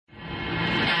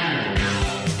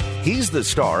He's the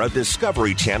star of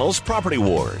Discovery Channel's Property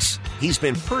Wars. He's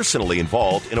been personally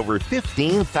involved in over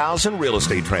 15,000 real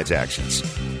estate transactions.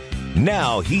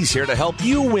 Now he's here to help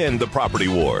you win the property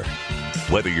war.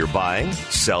 Whether you're buying,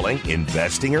 selling,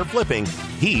 investing, or flipping,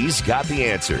 he's got the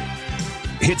answer.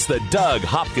 It's the Doug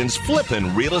Hopkins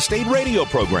Flippin' Real Estate Radio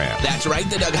Program. That's right,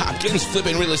 the Doug Hopkins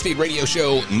Flippin' Real Estate Radio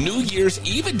Show, New Year's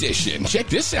Eve edition. Check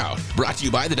this out. Brought to you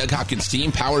by the Doug Hopkins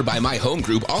team, powered by My Home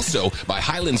Group, also by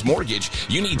Highlands Mortgage.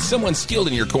 You need someone skilled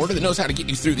in your corner that knows how to get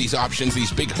you through these options,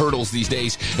 these big hurdles these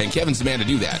days, and Kevin's the man to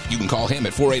do that. You can call him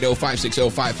at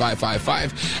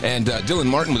 480-560-5555. And Dylan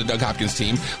Martin with the Doug Hopkins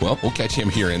team, well, we'll catch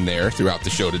him here and there throughout the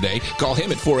show today. Call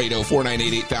him at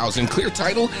 480-498-8000. Clear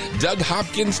title, Doug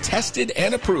Hopkins, tested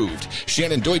and approved.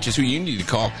 Shannon Deutsch is who you need to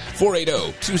call,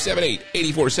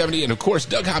 480-278-8470. And, of course,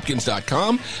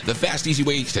 DougHopkins.com, the fast, easy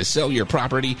way to sell your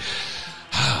property.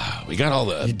 We got all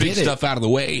the big stuff out of the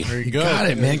way. There you go. Got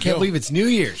it, man. Can't believe it's New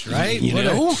Year's, right?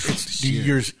 It's New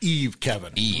Year's Eve,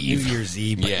 Kevin. New Year's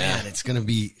Eve, but man, it's gonna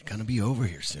be over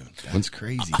here soon. That's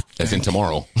crazy. As in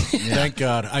tomorrow. Thank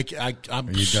God.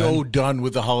 I'm so done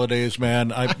with the holidays,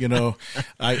 man. I'm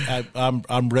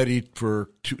ready for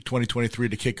 2023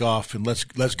 to kick off, and let's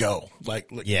go.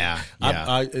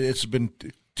 It's been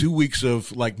 2 weeks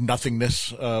of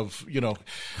nothingness of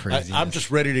I'm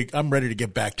just ready to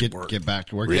get back to work. Get back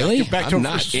to work. Really? Get back to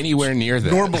not anywhere near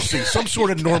that. Normalcy, some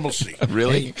sort of normalcy.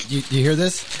 Really? Hey, you hear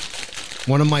this?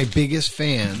 One of my biggest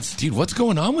fans, dude. What's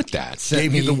going on with that?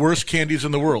 Gave me the worst candies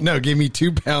in the world. No, gave me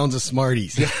 2 pounds of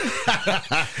Smarties.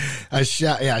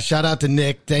 Shout out to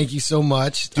Nick. Thank you so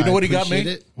much. Do you know what he got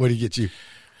me? What did he get you? I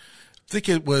think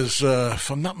it was, if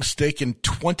I'm not mistaken,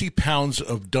 20 pounds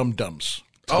of Dum Dums.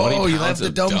 Oh, you love the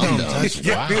Dum Dums.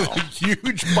 Wow. A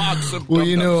huge box of Well,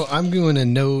 Dum-Dums. I'm doing a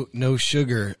no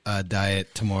sugar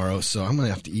diet tomorrow, so I'm going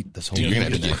to have to eat this whole Dude, you're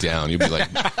going to have to get down. You'll be like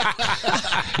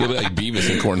Beavis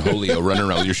and Cornholio running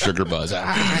around with your sugar buzz.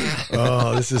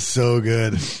 Oh, this is so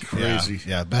good. Crazy.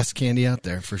 Yeah, best candy out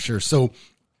there for sure. So,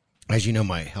 as you know,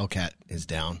 my Hellcat is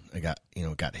down. I got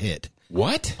hit.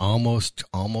 What? Almost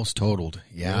totaled.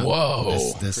 Yeah.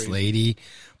 Whoa. This lady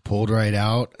pulled right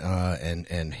out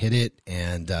and hit it,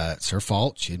 and it's her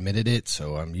fault. She admitted it,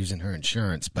 so I'm using her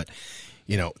insurance. But,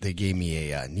 they gave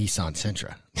me a Nissan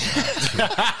Sentra.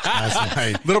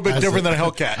 A little bit different than a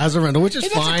Hellcat. As a rental, which is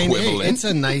fine. It's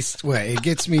a nice way. It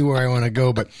gets me where I want to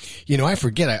go. But, I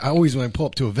forget. I always, when I pull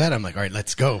up to a vet, I'm like, all right,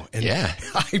 let's go. And I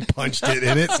punched it,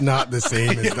 and it's not the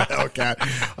same as the Hellcat.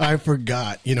 I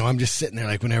forgot. I'm just sitting there,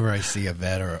 like, whenever I see a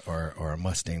vet or a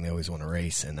Mustang, they always want to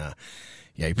race. And,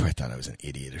 you probably thought I was an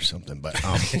idiot or something, but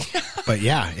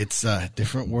yeah, it's a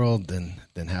different world than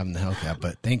having the Hellcat.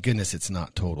 But thank goodness it's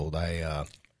not totaled. I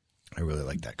really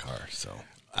like that car. So,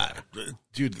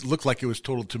 dude, it looked like it was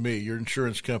totaled to me. Your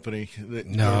insurance company,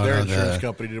 insurance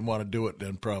company didn't want to do it.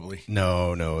 Then probably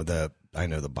no. I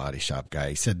know the body shop guy.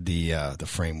 He said the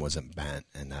frame wasn't bent,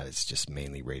 and that is just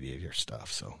mainly radiator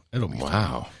stuff. So it'll be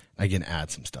fun. I can add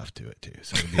some stuff to it too,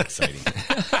 so it'll be exciting.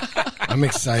 I'm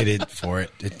excited for it.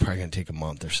 It's probably gonna take a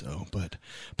month or so, but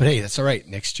hey, that's all right.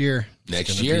 Next year.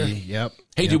 Yep.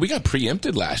 Hey, dude, we got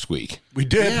preempted last week. We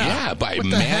did. Yeah, by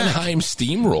Mannheim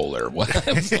Steamroller.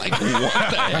 I was like, what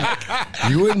the heck?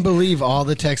 You wouldn't believe all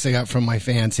the texts I got from my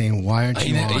fans saying, "Why aren't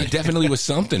you on?" It definitely was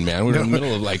something, man. We were in the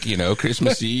middle of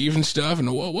Christmas Eve and stuff,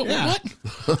 and what?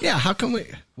 Yeah, how come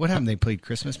what happened? They played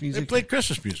Christmas music? They played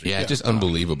Christmas music. Yeah, just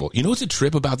unbelievable. You know what's a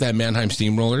trip about that Mannheim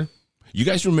Steamroller? You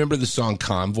guys remember the song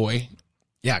Convoy?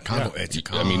 Yeah, Convoy. Yeah. It's a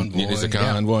Convoy. It's a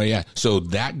Convoy, yeah. So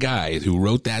that guy who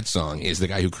wrote that song is the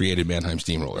guy who created Mannheim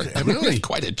Steamroller. Really?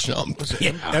 Quite a chump. Was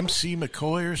it MC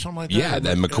McCoy or something like that? Yeah,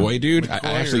 that McCoy dude.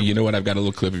 Actually, you know what? I've got a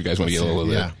little clip if you guys want to get a little of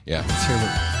it. Yeah.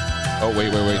 Oh,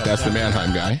 wait. That's the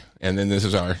Mannheim guy. And then this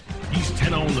is our... He's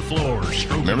 10 on the floor.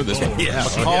 Remember this one? Yeah.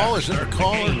 McCall? Is it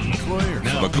McCall or McCoy? Or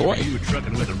McCoy. You were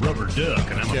trucking with a rubber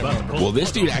duck, and I'm about to pull. Well,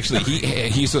 this dude actually,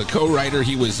 he's a co-writer.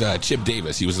 He was Chip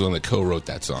Davis. He was the one that co-wrote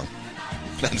that song.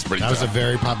 That's pretty. That was a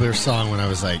very popular song when I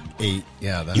was like 8.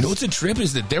 Yeah. You know what's a trip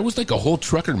is that there was like a whole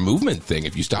trucker movement thing.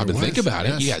 If you stop and think about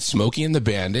it, you had Smokey and the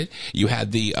Bandit. You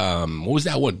had the what was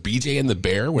that one? BJ and the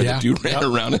Bear, where the dude ran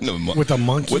around in with a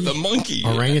monkey,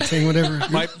 orangutan, whatever.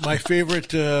 my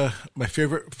favorite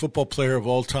football player of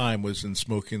all time was in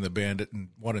Smokey and the Bandit in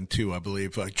 1 and 2, I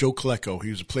believe. Joe Klecko.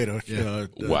 He played a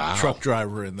truck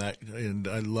driver in that, and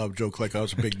I love Joe Klecko. I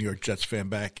was a big New York Jets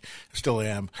fan still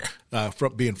am,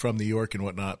 being from New York and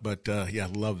whatnot. But I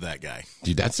love that guy.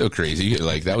 Dude, that's so crazy.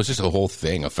 Like that was just a whole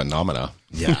thing, a phenomena.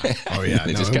 Yeah. Oh, yeah.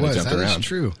 They no, just kind of that jumped around. is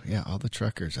true. Yeah, all the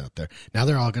truckers out there. Now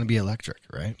they're all going to be electric,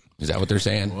 right? Is that what they're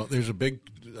saying? Well, there's a big,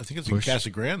 I think it's in Casa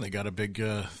Grande. They got a big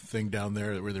thing down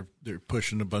there where they're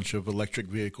pushing a bunch of electric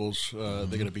vehicles. They're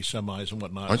going to be semis and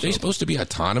whatnot. Aren't they supposed to be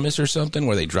autonomous or something,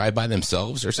 where they drive by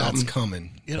themselves or something? That's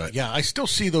coming. Yeah, I still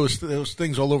see those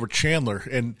things all over Chandler,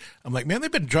 and I'm like, man,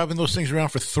 they've been driving those things around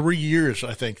for 3 years,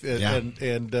 I think,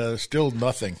 and still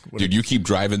nothing. Dude, you keep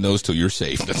driving those till you're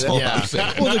safe. That's all I'm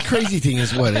saying. Well, the crazy thing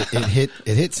is what it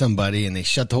hit somebody, and they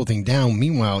shut the whole thing down.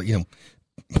 Meanwhile,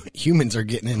 humans are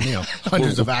getting in,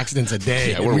 hundreds of accidents a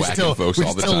day. Yeah, we're whacking folks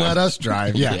all the time. We still let us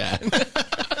drive. Yeah.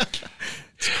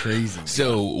 It's crazy.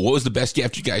 So what was the best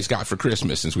gift you guys got for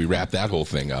Christmas since we wrapped that whole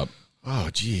thing up?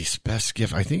 Oh, geez. Best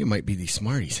gift. I think it might be these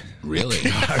Smarties. Really?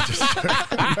 Nick,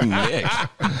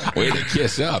 way to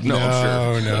kiss up. No,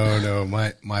 I'm sure.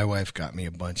 No. My wife got me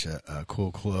a bunch of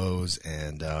cool clothes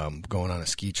and going on a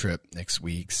ski trip next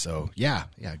week. So, yeah.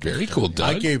 Very cool,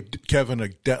 Doug. I gave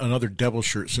Kevin another devil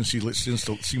shirt since he seems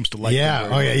to like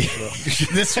it. Oh, yeah.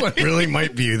 This one really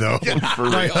might be, though.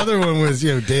 My other one was,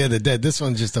 Day of the Dead. This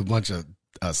one's just a bunch of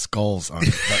skulls on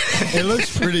it. But it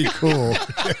looks pretty cool.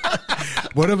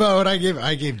 What about what I gave?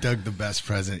 I gave Doug the best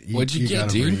present. What'd you get,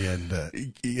 dude?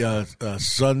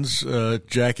 Sun's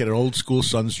jacket, an old school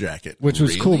Sun's jacket, which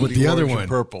was cool. But the other one,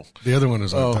 purple. The other one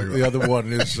was. The other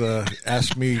one is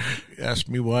ask me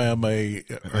why I'm a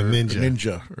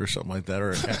ninja or something like that,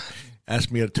 or ask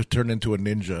me to turn into a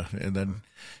ninja, and then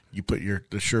you put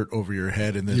the shirt over your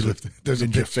head, and there's a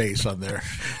ninja face on there.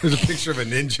 There's a picture of a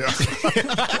ninja.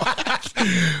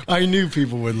 I knew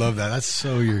people would love that. That's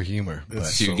so your humor.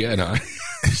 That's too good, huh?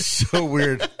 So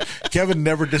weird. Kevin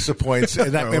never disappoints,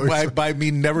 and by me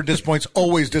never disappoints,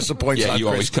 always disappoints. Yeah, on you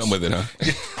Christmas. always come with it, huh?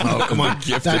 Oh, come on.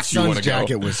 That Sun's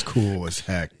jacket was cool as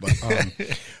heck.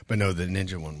 But no, the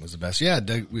ninja one was the best. Yeah,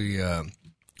 Doug, we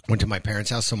went to my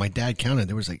parents' house. So my dad counted.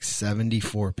 There was like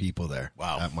 74 people there.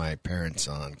 Wow. At my parents'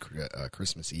 on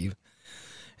Christmas Eve.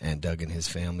 And Doug and his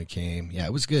family came. Yeah,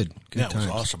 it was good. Good times. It was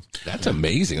awesome. That's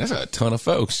amazing. That's a ton of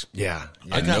folks. Yeah.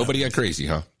 Nobody got crazy,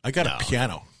 huh? I got a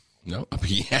piano. No, a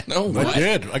piano? What? I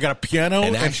did. I got a piano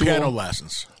and actual piano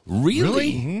lessons.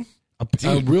 Really? Mm-hmm.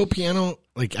 A real piano,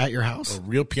 like at your house? A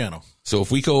real piano. So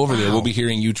if we go over there, we'll be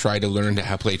hearing you try to learn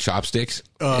how to play chopsticks?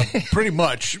 Pretty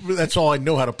much. That's all I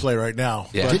know how to play right now.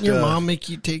 Yeah. Didn't your mom make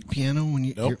you take piano when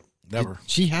you? Nope, never.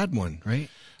 She had one, right?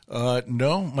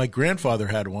 No, my grandfather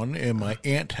had one, and my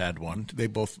aunt had one. They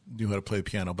both knew how to play the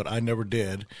piano, but I never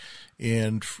did.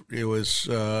 And it was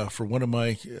for one of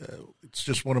my. It's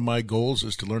just one of my goals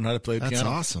is to learn how to play the piano. That's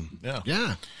awesome.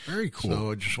 Yeah, very cool.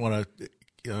 So I just want to,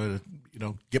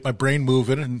 get my brain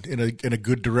moving in a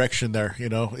good direction. There,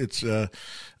 it's.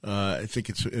 I think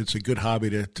it's a good hobby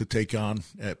to take on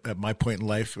at my point in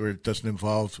life, where it doesn't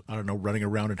involve running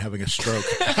around and having a stroke.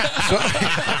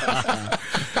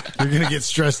 You're going to get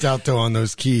stressed out, though, on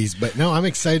those keys. But, no, I'm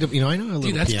excited. I know a little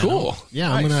Dude, that's piano. cool. Yeah,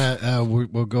 nice. I'm going to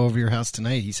we'll go over your house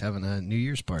tonight. He's having a New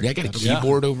Year's party. Yeah, I got a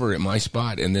keyboard over at my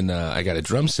spot, and then I got a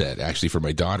drum set, actually, for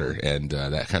my daughter, and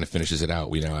that kind of finishes it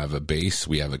out. We now have a bass,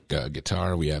 we have a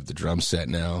guitar, we have the drum set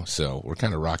now, so we're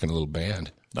kind of rocking a little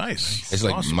band. Nice. It's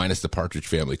like awesome. Minus the Partridge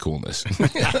Family coolness.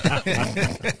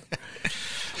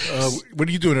 What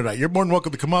are you doing tonight? You're more than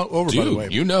welcome to come over, Dude, by the way.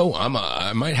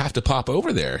 I might have to pop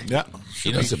over there. Yeah.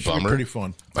 It's a bummer. Pretty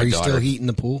fun. Are you still heating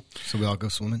the pool so we all go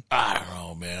swimming? I don't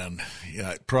know, man.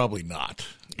 Yeah, probably not.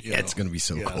 It's going to be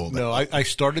so cold. No, I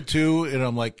started to, and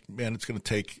I'm like, man, it's going to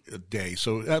take a day.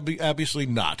 So obviously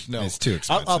not. No, it's too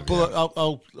expensive.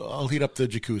 I'll heat up the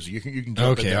jacuzzi. You can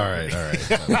jump in there. All right.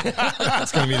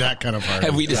 It's going to be that kind of party.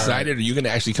 Have we decided? Are you going to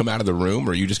actually come out of the room,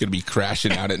 or are you just going to be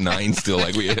crashing out at 9 still?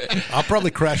 I'll probably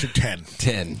crash at 10.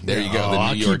 10. There you go.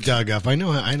 I'll keep Doug up. I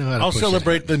know how to. I'll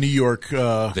celebrate the New York.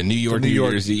 The New York New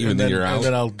Year's Eve, and then you're out. And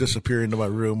then I'll disappear into my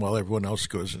room while everyone else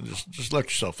goes, and just let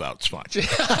yourself out. It's fine.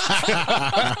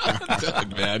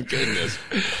 Doug, man, goodness.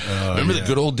 Remember the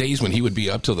good old days when he would be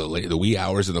up till the wee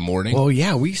hours of the morning? Oh,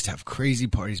 yeah. We used to have crazy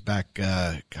parties back,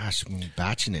 when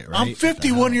batching it, right? I'm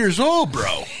 51 years old,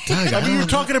 bro. Doug, I mean, you're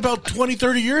talking about 20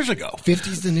 30 years ago.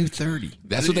 50's the new 30.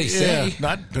 That's what they say.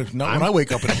 Not when I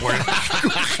wake up in the morning.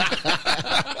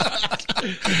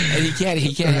 And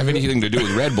he can't have anything to do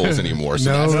with Red Bulls anymore,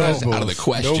 so that's out of the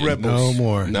question. No Red Bulls. No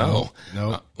more. No.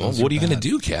 Well, what are you going to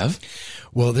do, Kev?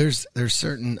 Well, there's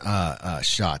certain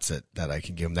shots that I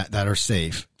can give them that are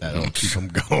safe, that'll keep them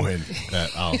going.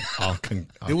 That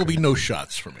There will be no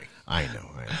shots for me. I know.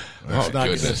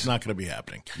 It's not going to be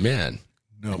happening. Man.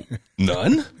 No.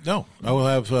 None? No. I will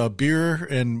have beer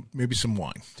and maybe some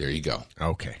wine. There you go.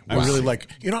 Okay. I really like,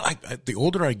 the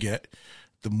older I get,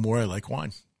 the more I like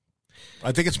wine.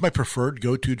 I think it's my preferred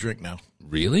go-to drink now.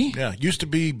 Really? Yeah. It used to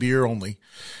be beer only.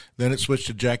 Then it switched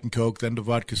to Jack and Coke, then to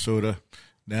vodka soda.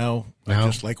 Now I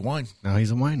just like wine. Now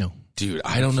he's a wino. Dude,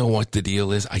 I don't know what the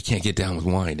deal is. I can't get down with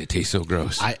wine. It tastes so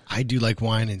gross. I do like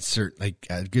wine, and like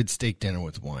a good steak dinner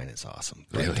with wine is awesome.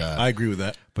 But, Really? I agree with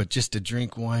that. But just to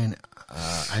drink wine,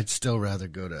 I'd still rather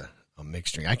go to a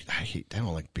mixed drink. I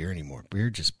don't like beer anymore. Beer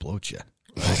just bloats you.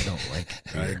 I don't like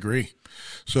it. I agree.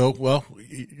 So, well,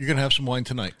 you're going to have some wine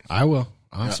tonight. I will.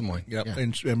 I'll have some wine. Yep. Yeah.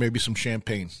 And maybe some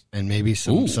champagne. And maybe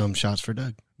some shots for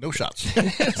Doug. No shots.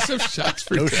 Some shots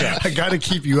for No Doug. shots. I got to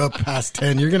keep you up past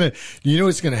 10. You know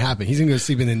what's going to happen. He's going to go to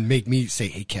sleep and then make me say,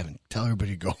 hey, Kevin, tell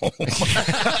everybody to go home.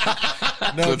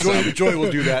 No, Joy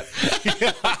will do that.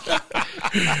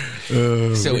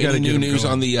 So any new news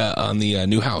on the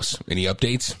new house? Any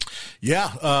updates?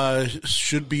 Yeah,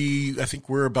 should be. I think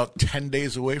we're about 10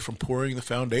 days away from pouring the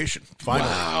foundation.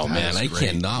 Finally. Wow, man, I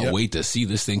cannot wait to see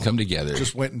this thing come together.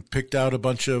 Just went and picked out a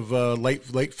bunch of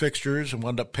light fixtures and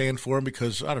wound up paying for them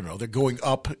because I don't know, they're going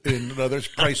up in another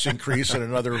price increase and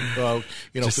another for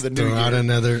the new year.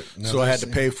 Another So I had to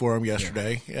pay for them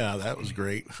yesterday. Yeah, that was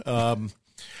great.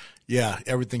 Yeah,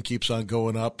 everything keeps on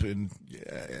going up, and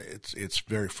it's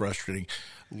very frustrating.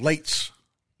 Lights.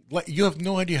 You have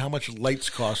no idea how much lights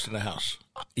cost in a house.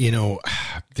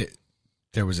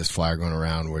 There was this flyer going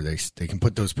around where they can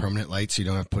put those permanent lights so you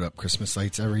don't have to put up Christmas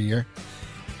lights every year.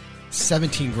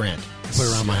 $17,000 to put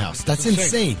around my house. That's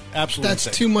insane. Absolutely That's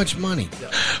insane. too much money.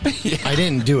 Yeah. I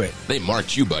didn't do it. They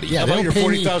marked you, buddy. Yeah, How about your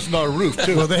 $40,000 roof,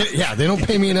 too? Well, they don't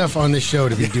pay me enough on this show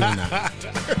to be doing that.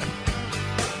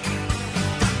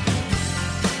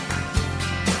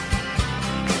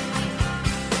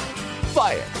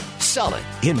 Buy it, sell it,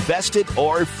 invest it,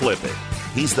 or flip it.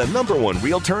 He's the #1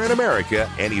 realtor in America,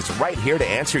 and he's right here to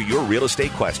answer your real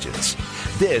estate questions.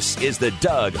 This is the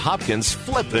Doug Hopkins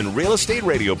Flippin' Real Estate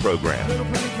Radio Program.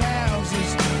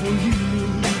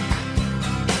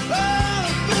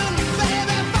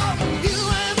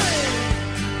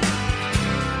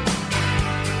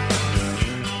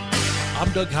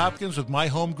 I'm Doug Hopkins with My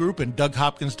Home Group and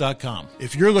DougHopkins.com.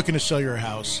 If you're looking to sell your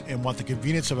house and want the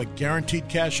convenience of a guaranteed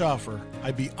cash offer,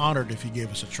 I'd be honored if you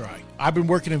gave us a try. I've been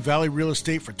working in Valley real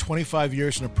estate for 25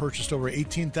 years and have purchased over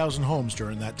 18,000 homes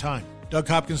during that time.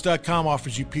 DougHopkins.com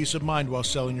offers you peace of mind while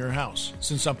selling your house.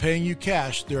 Since I'm paying you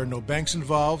cash, there are no banks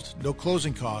involved, no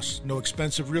closing costs, no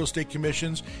expensive real estate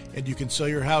commissions, and you can sell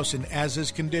your house in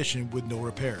as-is condition with no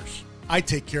repairs. I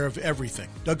take care of everything.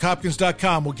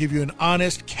 DougHopkins.com will give you an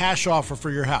honest cash offer for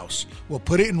your house. We'll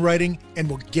put it in writing and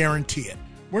we'll guarantee it.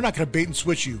 We're not going to bait and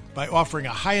switch you by offering a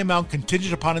high amount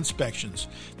contingent upon inspections.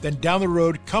 Then down the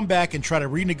road, come back and try to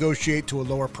renegotiate to a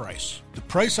lower price. The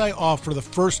price I offer the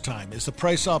first time is the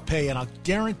price I'll pay, and I'll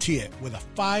guarantee it with a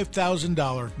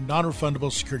 $5,000 non-refundable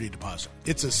security deposit.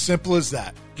 It's as simple as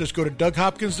that. Just go to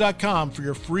DougHopkins.com for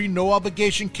your free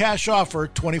no-obligation cash offer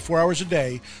 24 hours a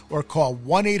day, or call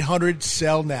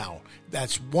 1-800-SELL-NOW.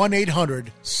 That's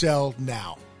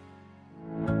 1-800-SELL-NOW.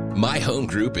 My Home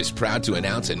Group is proud to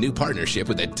announce a new partnership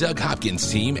with the Doug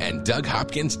Hopkins team and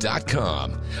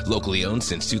DougHopkins.com. Locally owned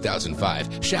since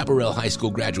 2005, Chaparral High School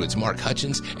graduates Mark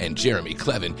Hutchins and Jeremy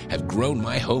Clevin have grown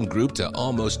My Home Group to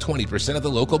almost 20% of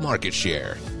the local market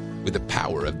share. With the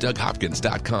power of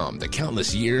DougHopkins.com, the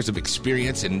countless years of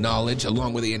experience and knowledge,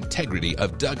 along with the integrity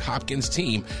of Doug Hopkins'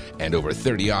 team, and over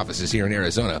 30 offices here in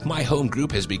Arizona, My Home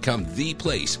Group has become the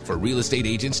place for real estate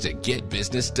agents to get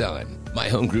business done. My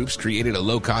Home Group's created a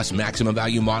low-cost maximum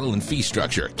value model and fee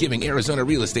structure, giving Arizona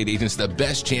real estate agents the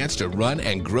best chance to run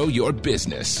and grow your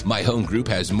business. My Home Group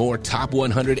has more top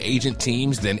 100 agent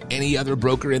teams than any other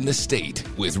broker in the state.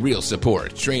 With real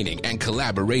support, training, and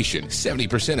collaboration,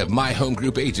 70% of My Home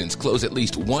Group agents close at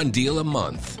least one deal a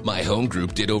month. My Home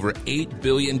Group did over $8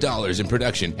 billion in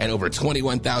production and over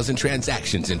 21,000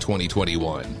 transactions in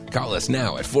 2021. Call us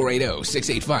now at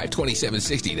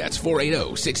 480-685-2760. That's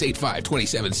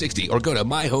 480-685-2760, or go to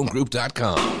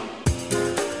myhomegroup.com.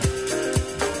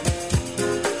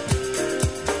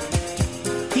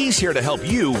 He's here to help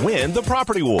you win the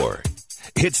property war.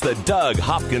 It's the Doug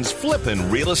Hopkins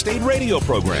Flippin' Real Estate Radio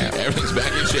Program. Everything's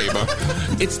back in shape, huh?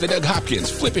 It's the Doug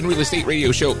Hopkins Flippin' Real Estate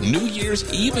Radio Show New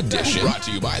Year's Eve edition. Brought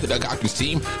to you by the Doug Hopkins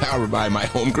team, powered by My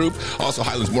Home Group. Also,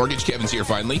 Highlands Mortgage. Kevin's here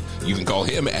finally. You can call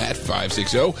him at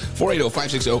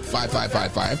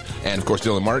 560-480-560-5555. And, of course,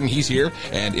 Dylan Martin, he's here.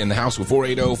 And in the house with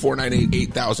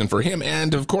 480-498-8000 for him.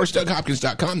 And, of course,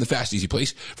 DougHopkins.com, the fast, easy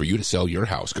place for you to sell your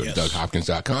house. Go to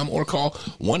DougHopkins.com or call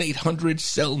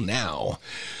 1-800-SELL-NOW.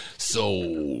 So,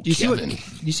 you Kevin.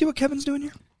 see what Kevin's doing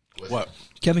here? What?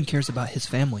 Kevin cares about his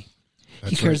family.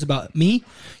 He cares about me.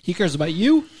 He cares about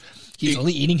you. He's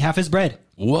only eating half his bread.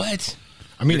 What?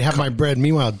 I mean, have my bread.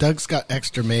 Meanwhile, Doug's got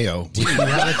extra mayo, which we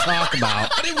had to talk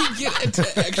about. How did we get into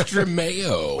extra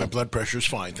mayo? My blood pressure's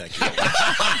fine, thank you.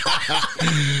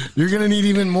 You're going to need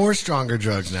even more stronger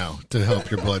drugs now to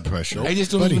help your blood pressure. I just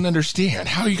don't even understand.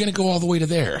 How are you going to go all the way to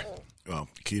there? Well,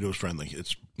 keto's friendly.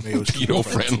 It's mayo's keto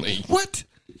friendly. What?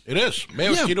 It is.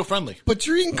 Mayo's keto friendly. But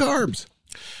you're eating carbs.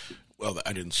 Well,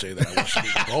 I didn't say that. I was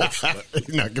eating both. But.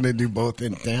 You're not going to do both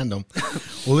in tandem.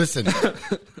 Well, listen,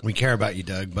 we care about you,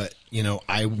 Doug, but,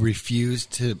 I refuse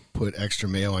to put extra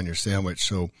mayo on your sandwich.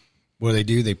 So what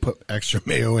do? They put extra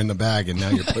mayo in the bag, and now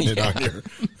you're putting it on your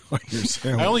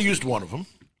sandwich. I only used one of them.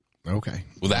 Okay.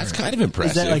 Well, that's kind of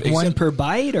impressive. Is that like one per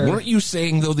bite? Or weren't you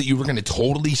saying, though, that you were going to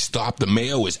totally stop the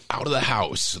mayo is out of the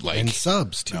house? And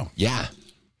subs, too. No. Yeah.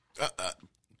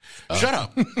 Shut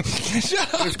up.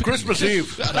 Shut up. It's Christmas Eve.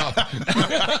 Shut up.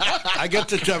 I get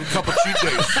to have a couple cheat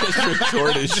days. Mr.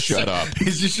 Tortoise, shut up.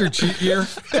 Is this your cheat year?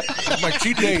 My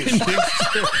cheat days.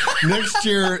 Next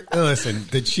year, listen,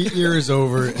 the cheat year is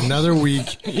over. Another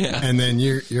week, and then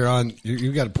you're on.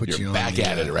 You got to put you on. Back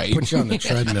at it, right? Put you on the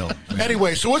treadmill.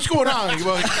 Anyway, so what's going on?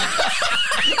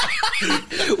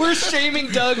 We're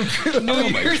shaming Doug New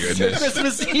Year's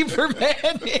Christmas Eve for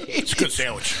mayonnaise. It's a good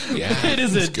sandwich. Yeah, it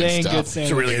is a dang good sandwich.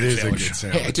 It's a really good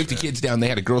sandwich. Hey, I took the kids down. They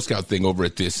had a Girl Scout thing over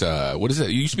at this, what is it?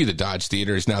 It used to be the Dodge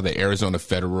Theater. It's now the Arizona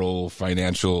Federal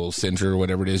Financial Center or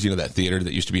whatever it is. That theater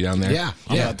that used to be down there? Yeah.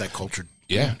 I'm not that cultured.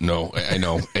 Yeah, no, I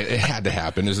know. It had to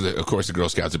happen. This is of course, the Girl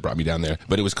Scouts that brought me down there.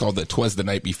 But it was called the 'Twas the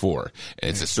Night Before.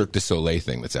 And it's a Cirque du Soleil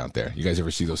thing that's out there. You guys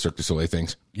ever see those Cirque du Soleil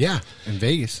things? Yeah, in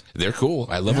Vegas. They're cool.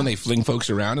 I love when they fling folks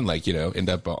around and, end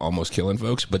up almost killing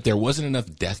folks. But there wasn't enough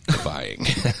death-defying.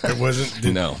 It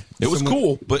wasn't? No. It was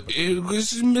cool, but it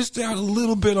was missed out a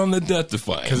little bit on the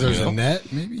death-defying. Because there's a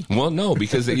net, maybe? Well, no,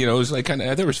 because, it was like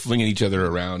they were flinging each other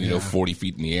around, 40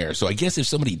 feet in the air. So I guess if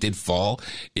somebody did fall,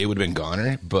 it would have been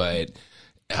goner, but...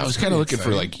 I was kind of looking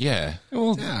for yeah.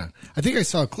 I think I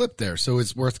saw a clip there, so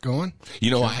it's worth going.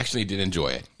 I actually did enjoy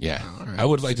it. Yeah. Right. I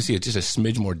would like to see it just a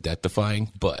smidge more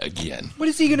death-defying, but again. What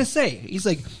is he going to say? He's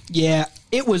like, yeah,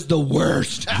 it was the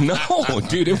worst. No,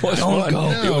 dude, it was fun. No,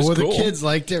 it was cool. The kids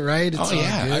liked it, right? It's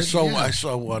I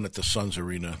saw one at the Suns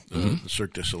Arena, the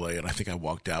Cirque du Soleil, and I think I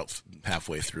walked out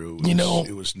halfway through.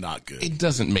 It was not good. It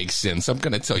doesn't make sense. I'm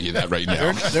going to tell you that right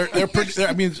now. they're pretty.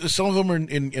 I mean, some of them are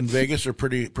in Vegas are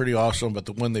pretty awesome, but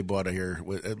the one they bought here,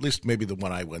 at least maybe the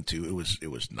one I went to, it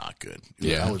was not good.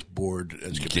 I was bored.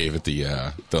 You gave it the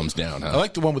thumbs down, huh? I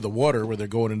like the one with the water where they're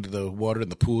going into the water and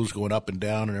the pool's going up and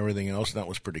down and everything else. And that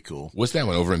was pretty cool. What's that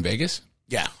one over in Vegas?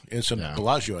 Yeah, it's in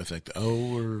Bellagio, I think.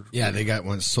 They got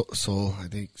one Soul, I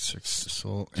think.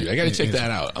 Soul. Dude, I got to check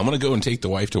that out. I'm going to go and take the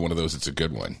wife to one of those. It's a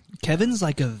good one. Kevin's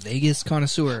like a Vegas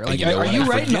connoisseur. Like, are you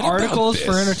writing articles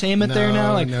for entertainment there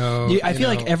now? Like, no. I feel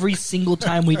like every single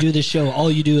time we do this show,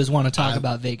 all you do is want to talk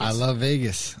about Vegas. I love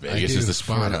Vegas. Vegas is the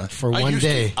spot, huh? For one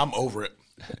day. I'm over it.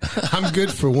 I'm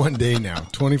good for one day now.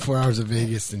 24 hours of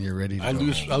Vegas, and you're ready to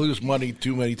go. I lose money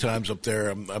too many times up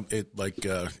there.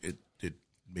 It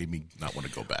made me not want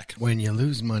to go back. When you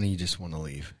lose money, you just want to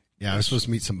leave. Yeah, I was supposed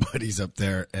to meet some buddies up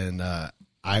there, and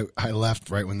I left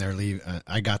right when they're leaving.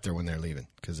 I got there when they're leaving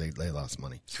because they lost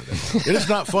money. So it is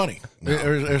not funny. No.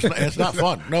 It's not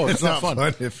fun. No, it's not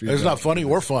fun. It's not funny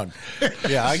or fun.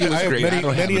 Yeah, I have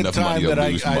many a time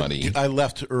that I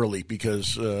left early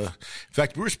because, in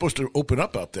fact, we were supposed to open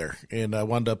up out there, and I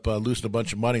wound up losing a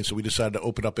bunch of money, so we decided to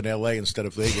open up in L.A. instead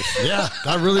of Vegas. Yeah,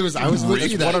 that really was. I was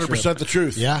with you. 100% the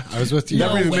truth. Yeah, I was with you.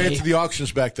 Never even made it to the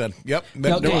auctions back then. Yep.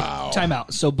 Time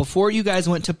out. So before you guys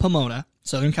went to Pomona,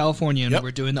 Southern California, and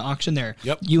we're doing the auction there.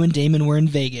 Yep. You and Damon were in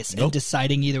Vegas and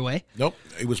deciding either way? Nope.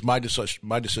 It was my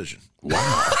decision.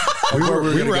 Wow. we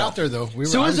were out there, though.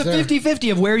 So it was a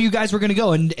 50-50 of where you guys were going to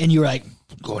go, and you were like,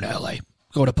 going to L.A.,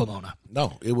 go to Pomona.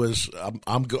 No, it was,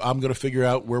 I'm going to figure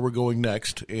out where we're going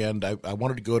next, and I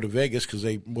wanted to go to Vegas because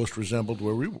they most resembled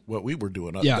what we were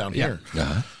doing down here.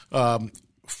 Uh-huh.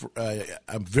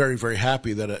 I'm very, very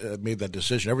happy that I made that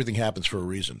decision. Everything happens for a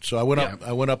reason. So I went up.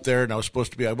 I went up there, and I was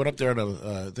supposed to be. I went up there on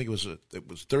I think it was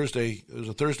Thursday. It was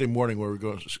a Thursday morning where we were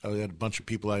going. I had a bunch of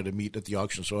people I had to meet at the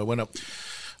auction. So I went up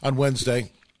on Wednesday,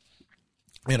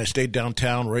 and I stayed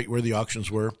downtown right where the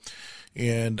auctions were,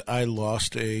 and I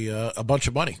lost a bunch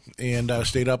of money. And I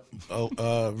stayed up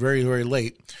very, very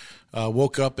late.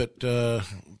 Woke up at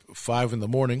 5 in the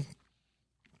morning.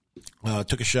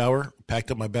 Took a shower,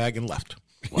 packed up my bag, and left.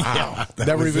 Wow.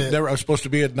 Never. I was supposed to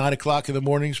be at 9 o'clock in the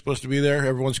morning. Supposed to be there.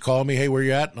 Everyone's calling me. Hey, where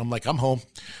you at? And I'm like, I'm home.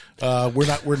 We're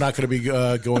not going to be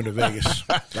going to Vegas.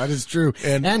 That is true.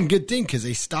 And good thing because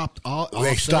they stopped all.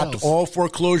 They stopped all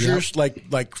foreclosures like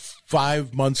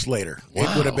 5 months later. Wow.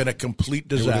 It would have been a complete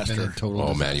disaster. If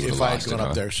I had gone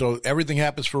up there. So everything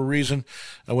happens for a reason.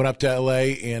 I went up to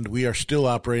L.A. and we are still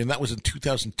operating. That was in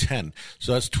 2010.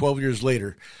 So that's 12 years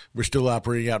later. We're still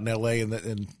operating out in L.A.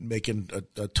 and making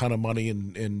a ton of money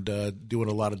and doing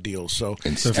a lot of deals. So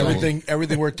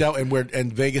everything worked out,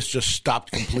 and Vegas just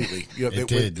stopped completely. It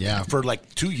did, for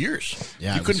like 2 years.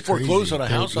 Yeah, you couldn't foreclose on a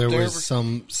house up there. There was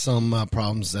some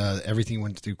problems. Everything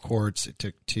went through courts. It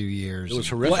took 2 years. It was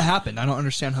horrific. What happened? I don't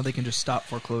understand how they can just stop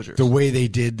foreclosures. The way they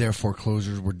did their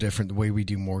foreclosures were different. The way we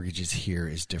do mortgages here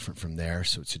is different from there.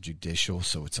 So it's a judicial.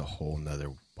 So it's a whole nother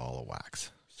ball of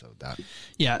wax. So that.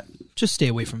 Yeah, just stay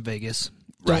away from Vegas.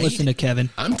 Don't listen to Kevin.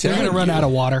 I'm telling you. They're going to run out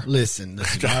of water. Listen.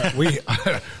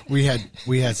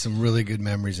 We had some really good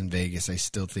memories in Vegas. I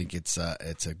still think it's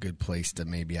a good place to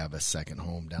maybe have a second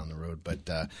home down the road. But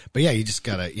yeah, you just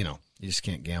gotta, you just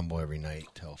can't gamble every night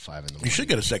till 5 in the morning. You should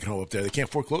get a second home up there. They can't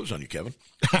foreclose on you, Kevin.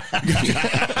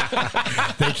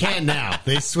 They can now.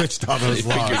 They switched all those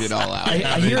laws. Figured it all out.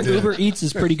 I hear Uber Eats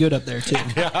is pretty good up there too.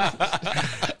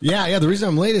 Yeah. The reason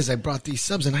I'm late is I brought these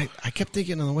subs, and I kept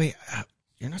thinking on the way,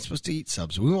 you're not supposed to eat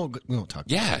subs. We won't talk about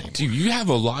that. Dude, you have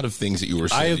a lot of things that you were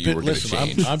saying that you were going to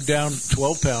change. I'm down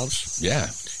 12 pounds. Yeah.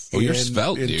 Oh, you're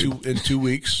svelte, dude. In 2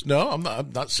 weeks. No, I'm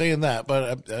not saying that,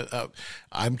 but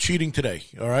I'm cheating today.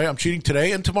 All right, I'm cheating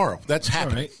today and tomorrow. That's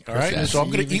happening. All right, so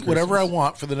I'm going to eat whatever I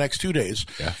want for the next 2 days,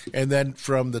 and then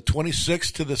from the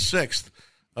 26th to the 6th,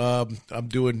 I'm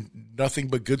doing nothing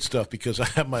but good stuff because I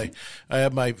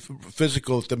have my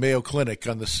physical at the Mayo Clinic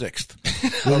on the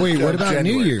 6th. Well, wait, what about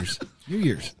January. New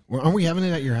Year's? Well, aren't we having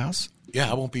it at your house? Yeah,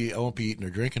 I won't be eating or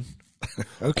drinking.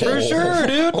 Okay. For sure,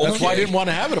 dude. That's why I didn't want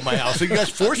to have it at my house. So you guys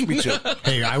forced me to.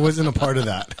 Hey, I wasn't a part of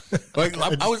that.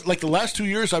 I was like the last 2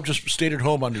 years, I've just stayed at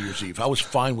home on New Year's Eve. I was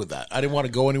fine with that. I didn't want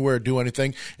to go anywhere or do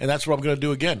anything, and that's what I'm going to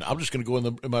do again. I'm just going to go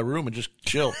in my room and just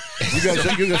chill. You guys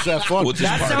have fun.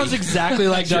 That sounds exactly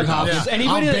like Doug Hopkins. Yeah.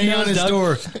 Anybody I'll bang on his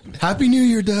door. Happy New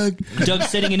Year, Doug. Doug's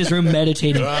sitting in his room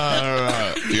meditating.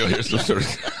 You'll hear some sort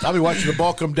of. I'll be watching the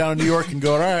ball come down in New York and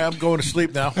going, all right, I'm going to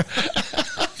sleep now.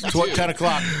 It's 10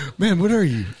 o'clock. Man, what are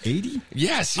you, 80?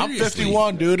 Yeah, seriously. I'm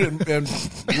 51, dude, and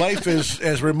life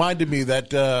has reminded me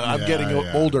that I'm getting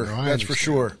older. No, that's for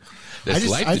sure. I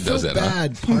feel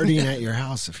bad partying at your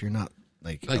house if you're not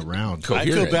like around. I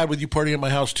feel bad with you partying at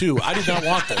my house, too. I did not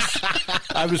want this.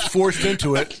 I was forced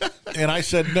into it, and I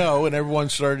said no, and everyone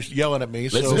started yelling at me.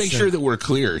 Let's make sure that we're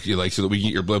clear, so that we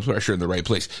get your blood pressure in the right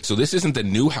place. So this isn't the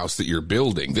new house that you're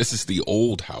building. This is the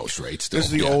old house, right? Still. This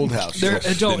is the old house.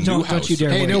 Don't you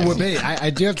dare. Hey, no, I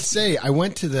do have to say, I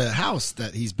went to the house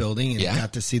that he's building and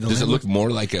got to see the. Does it look more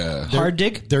like a hard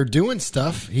dig? They're doing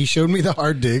stuff. He showed me the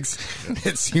hard digs.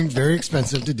 It seemed very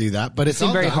expensive to do that, but it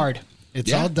seemed very hard.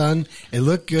 It's all done. It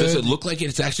looked good. Does it look like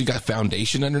it's actually got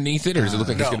foundation underneath it, or does it look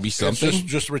like it's going to be something? It's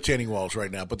just retaining walls right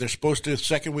now, but they're supposed to,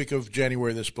 second week of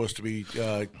January, they're supposed to be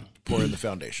pouring the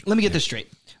foundation. Let me get this straight.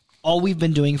 All we've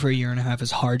been doing for a year and a half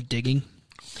is hard digging.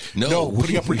 No,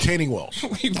 putting up retaining walls.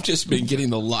 We've just been getting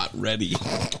the lot ready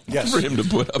for him to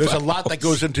put up. There's a lot that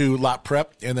goes into lot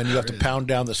prep, and then you have to pound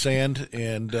down the sand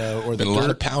and or the dirt. A lot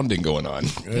of pounding going on.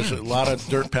 There's a lot of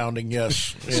dirt pounding,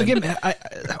 yes. So,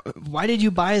 why did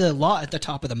you buy the lot at the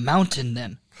top of the mountain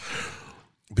then?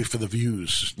 For the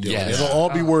views. Yes. It'll all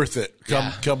be worth it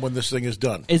come when this thing is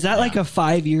done. Is that like a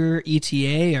 5-year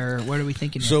ETA, or what are we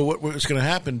thinking? So what's going to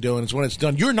happen, Dylan, is when it's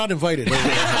done, you're not invited.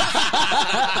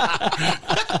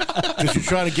 Because you're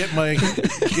trying to get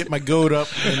my goat up,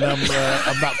 and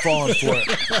I'm not falling for it.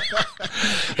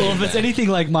 Well, if it's anything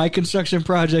like my construction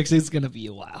projects, it's going to be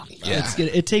a while. Yeah.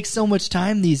 It takes so much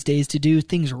time these days to do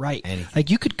things right. Like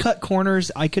you could cut corners.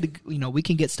 We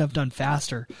can get stuff done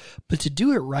faster, but to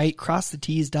do it right, cross the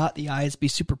T's, dot the I's, be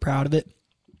super proud of it.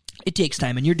 It takes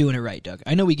time, and you're doing it right, Doug.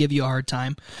 I know we give you a hard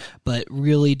time, but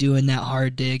really doing that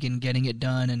hard dig and getting it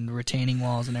done and retaining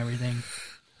walls and everything.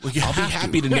 Well, I'll be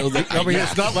happy to know that.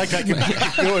 It's not like I can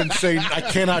go and say I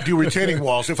cannot do retaining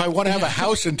walls. If I want to have a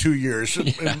house in 2 years and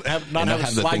not have to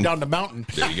slide down the mountain,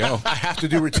 there you go. I have to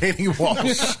do retaining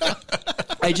walls.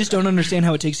 I just don't understand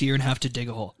how it takes a year and a half to dig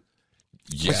a hole.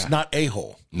 Yeah. It's not a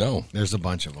hole. No. There's a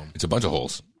bunch of them. It's a bunch of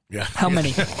holes. Yeah. How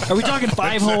many? Are we talking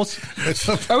 5 holes?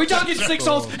 Are we talking 6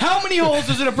 holes? How many holes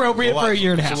is it appropriate for a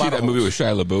year and a half? See that movie with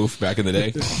Shia LaBeouf back in the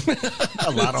day?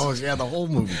 A lot of holes. Yeah, the whole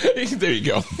movie. There you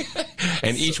go.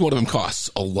 And each one of them costs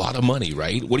a lot of money,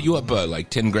 right? What are you up, like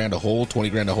 10 grand a hole, 20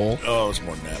 grand a hole? Oh, it's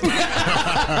more than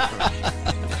that.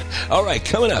 All right,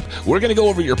 coming up, we're going to go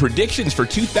over your predictions for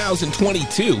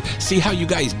 2022, see how you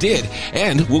guys did,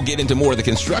 and we'll get into more of the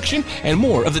construction and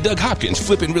more of the Doug Hopkins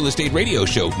Flippin' Real Estate Radio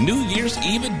Show, New Year's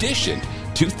Eve edition,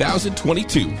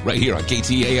 2022, right here on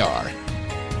KTAR.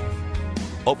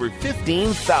 Over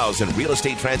 15,000 real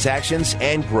estate transactions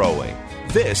and growing.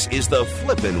 This is the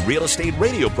Flippin' Real Estate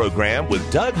Radio program with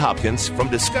Doug Hopkins from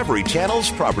Discovery Channel's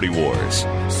Property Wars.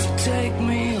 So take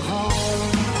me home.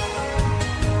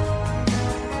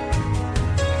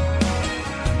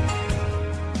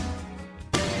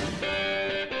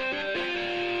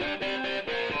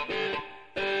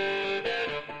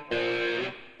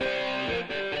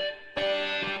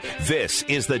 This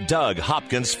is the Doug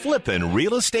Hopkins Flippin'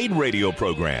 Real Estate Radio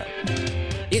program.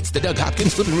 It's the Doug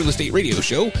Hopkins Flippin' Real Estate Radio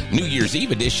Show, New Year's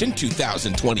Eve edition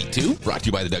 2022. Brought to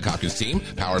you by the Doug Hopkins team,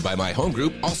 powered by my home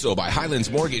group, also by Highlands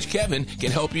Mortgage. Kevin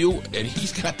can help you, and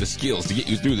he's got the skills to get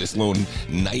you through this loan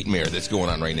nightmare that's going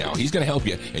on right now. He's going to help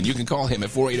you, and you can call him at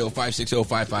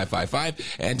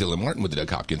 480-560-5555. And Dylan Martin with the Doug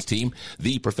Hopkins team,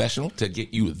 the professional to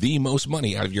get you the most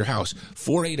money out of your house.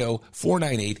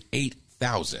 480-498-8000.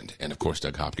 And, of course,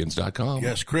 DougHopkins.com.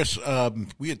 Yes, Chris,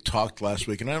 we had talked last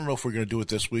week, and I don't know if we're going to do it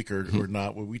this week or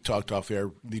not. When we talked off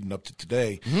air leading up to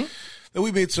today, that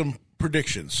we made some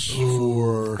predictions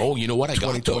for you know what? I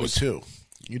got those.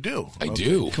 You do? I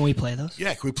do. Can we play those?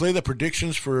 Yeah, can we play the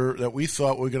predictions that we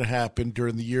thought were going to happen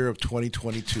during the year of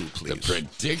 2022, please? The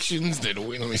predictions that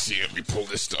let me see if we pull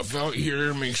this stuff out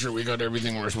here, make sure we got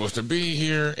everything we're supposed to be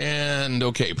here. And,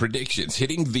 okay, predictions.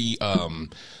 Hitting the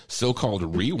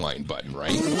so-called rewind button,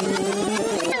 right?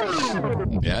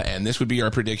 Yeah, and this would be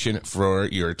our prediction for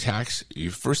your tax.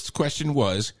 Your first question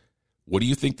was, what do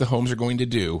you think the homes are going to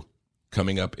do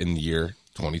coming up in the year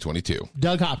 2022?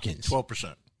 Doug Hopkins.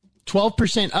 12%.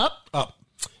 12% up? Up.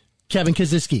 Kevin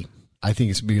Kosisky. I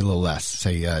think it's going to be a little less,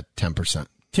 say 10%.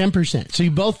 10%. So you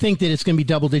both think that it's going to be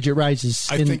double-digit rises?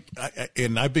 I think,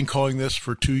 and I've been calling this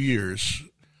for 2 years,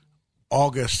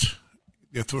 August,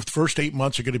 the first 8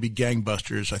 months are going to be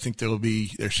gangbusters. I think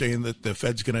they're saying that the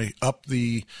Fed's going to up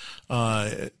the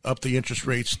interest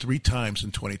rates 3 times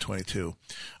in 2022.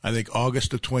 I think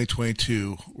August of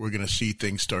 2022, we're going to see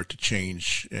things start to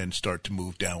change and start to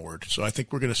move downward. So I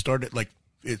think we're going to start at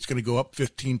it's going to go up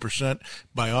 15%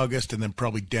 by August, and then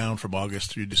probably down from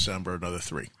August through December, another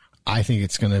 3. I think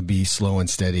it's going to be slow and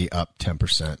steady, up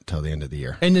 10% till the end of the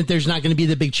year. And that there's not going to be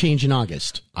the big change in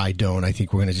August. I don't. I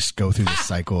think we're going to just go through the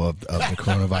cycle of the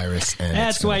coronavirus. And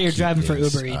that's why you're driving for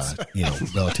Uber Eats.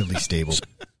 Relatively stable.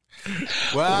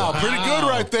 Wow, pretty good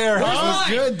right there. That was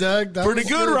good, Doug. Pretty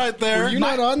good right there. Were you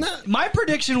not on that? My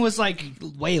prediction was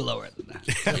way lower than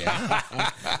that. Yeah.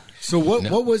 So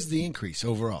what was the increase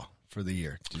overall for the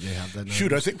year? Did you have that number?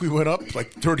 Shoot, I think we went up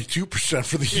 32%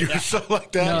 for the year, something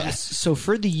like that. No, so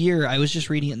for the year, I was just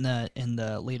reading it in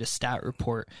the latest stat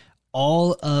report.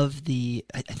 All of I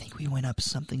think we went up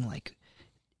something like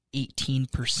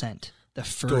 18% the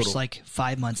first Total.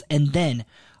 5 months, and then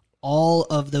all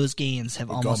of those gains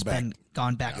have almost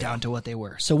gone back down to what they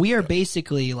were. So we are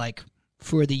basically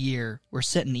for the year, we're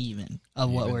sitting even of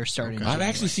what we're starting. I've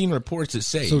actually seen reports that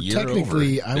say so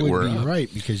technically I would be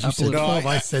right because you said 12,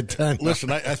 I said 10.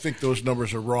 Listen, I think those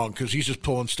numbers are wrong because he's just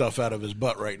pulling stuff out of his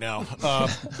butt right now.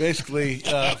 Basically,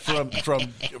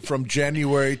 from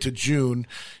January to June,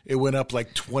 it went up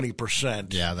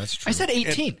 20%. Yeah, that's true. I said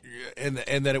 18, and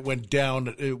then it went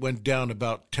down. It went down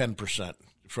about 10%.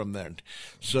 From then,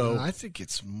 so I think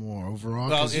it's more overall.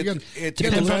 Well, it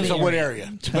depends on what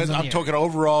area. I'm talking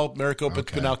overall, Maricopa,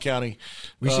 Pinal County.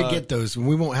 We should get those.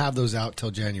 We won't have those out till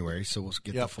January, so we'll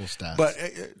get the full stats. But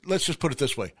let's just put it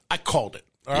this way: I called it.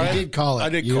 All right? You did call it. I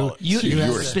did call it.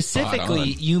 You specifically,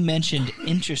 you mentioned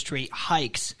interest rate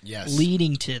hikes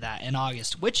leading to that in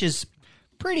August, which is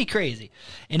pretty crazy,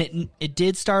 and it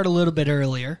did start a little bit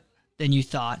earlier than you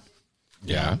thought.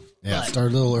 Yeah. Yeah, it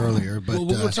started a little earlier, but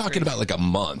we're talking about a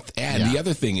month. And the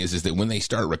other thing is that when they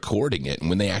start recording it and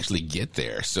when they actually get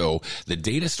there, so the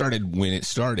data started when it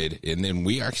started, and then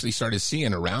we actually started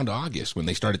seeing around August when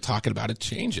they started talking about it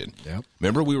changing. Yep.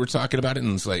 Remember we were talking about it,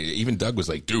 and it's even Doug was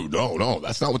like, "Dude, no,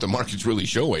 that's not what the market's really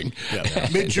showing." Yeah.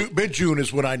 Mid-June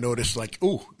is when I noticed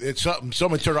it's something.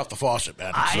 Someone turned off the faucet,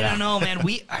 man. I don't know, man.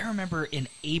 I remember in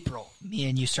April, me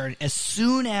and you started as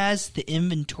soon as the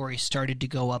inventory started to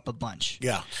go up a bunch.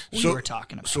 Yeah. We were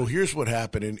talking about. So here's what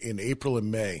happened in April and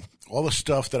May. All the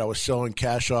stuff that I was selling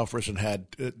cash offers and had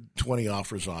 20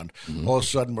 offers on, all of a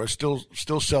sudden we're still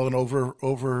selling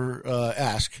over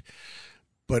ask,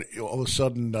 but all of a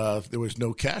sudden there was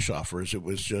no cash offers. It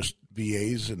was just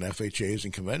VAs and FHAs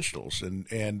and conventionals,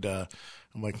 and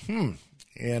I'm like,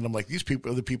 And I'm like, these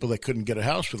people are the people that couldn't get a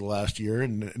house for the last year,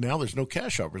 and now there's no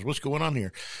cash offers. What's going on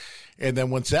here? And then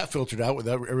once that filtered out, with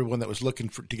everyone that was looking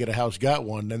to get a house got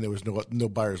one, then there was no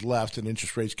buyers left, and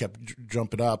interest rates kept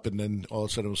jumping up. And then all of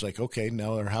a sudden it was like, okay,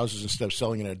 now our houses, instead of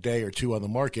selling in a day or two on the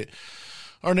market,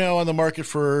 are now on the market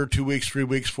for 2 weeks, 3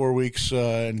 weeks, 4 weeks,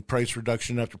 and price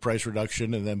reduction after price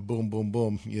reduction, and then boom, boom,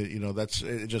 boom. You know,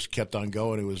 it just kept on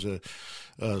going. It was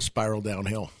a spiral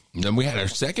downhill. And then we had our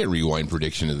second rewind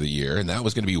prediction of the year, and that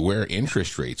was going to be where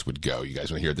interest rates would go. You guys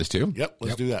want to hear this too? Yep,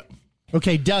 let's do that.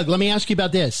 Okay, Doug, let me ask you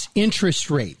about this. Interest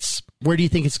rates. Where do you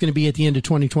think it's going to be at the end of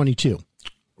 2022?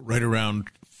 Right around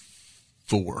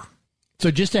 4. So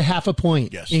just a 0.5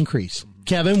 point increase.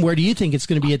 Kevin, where do you think it's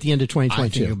going to be at the end of 2022? I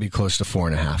think it'll be close to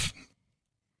 4.5.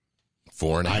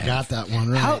 4.5. I got that one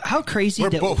right. How crazy We're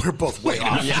that both way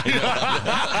off.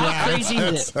 how crazy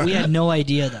that we had no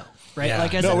idea though. Right? Yeah.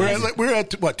 Like we're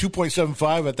at what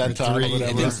 2.75 at that time. Or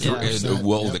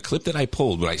whatever. The clip that I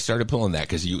pulled when I started pulling that,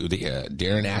 because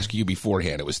Darren asked you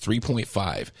beforehand, it was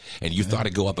 3.5, and you thought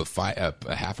it'd go up a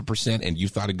 0.5%, and you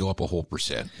thought it'd go up a whole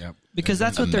 %. Yep. Because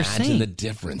that's what they're saying. Imagine the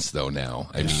difference, though. Now,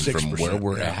 I mean, 6%. from where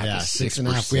we're at, Yeah, 6%.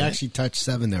 6.5. We actually touched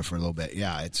 7 there for a little bit.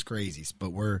 Yeah, it's crazy,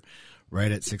 but we're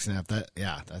right at 6.5.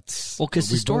 That's well, because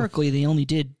historically they only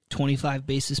did 25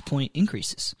 basis point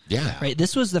increases. Yeah, right.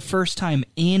 This was the first time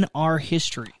in our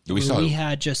history we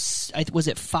had just was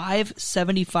it 5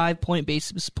 75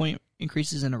 basis point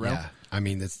increases in a row. Yeah, I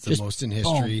mean that's the just most in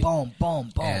history. Boom,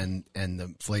 boom, boom. And the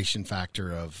inflation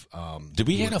factor of did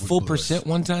we hit a full %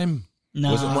 one time?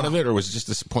 No. Was it one of it, or was it just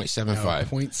a 0.75?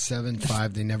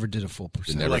 0.75. They never did a full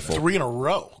 %. Like 3 in a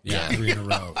row. Yeah, 3 in a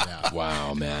row. Yeah.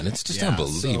 Wow, man, it's just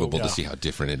unbelievable to see how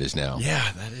different it is now. Yeah,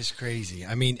 that is crazy.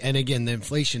 I mean, and again, the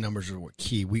inflation numbers are what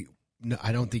key.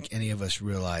 I don't think any of us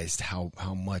realized how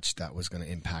much that was going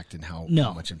to impact and how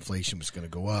much inflation was going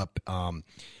to go up.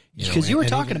 Because you were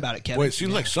talking about it, Kevin. Well, it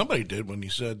seemed like somebody did when you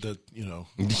said that, Yeah,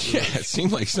 it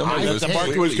seemed like somebody the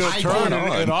market was going to turn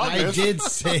in August. I did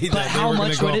say that. But how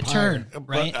much would it turn,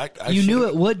 right? You knew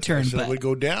it would turn, but it would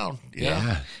go down.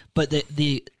 Yeah. But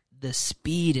the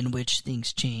speed in which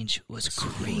things change was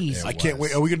crazy. I can't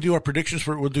wait. Are we going to do our predictions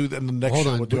for? We'll do in the next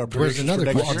show. We'll do our predictions for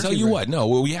next year. I'll tell you what. No,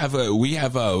 we have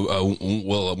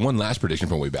one last prediction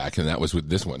from way back, and that was with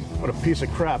this one. What a piece of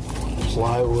crap!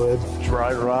 Plywood,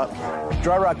 dry rot.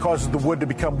 Dry rot causes the wood to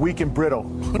become weak and brittle,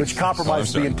 which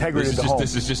compromises the integrity of the home.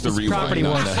 This is just a rewind. Property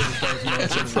wars.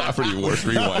 It's a property wars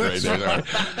rewind right there.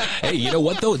 Hey, you know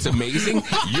what though? It's amazing.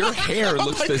 Your hair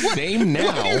looks the same now.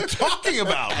 What are you talking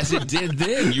about? As it did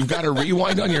then. You've got a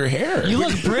rewind on your hair. You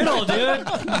look brittle, dude.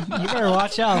 You better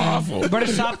watch out. Awful. You better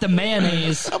stop the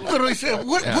mayonnaise. I'm literally saying,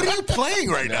 what are you playing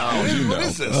right now? What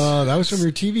is this? That was from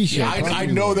your TV show. Yeah, I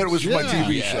know that it was from my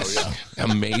TV show. Yeah.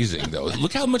 Amazing, though.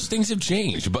 Look how much things have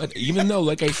changed. But even though,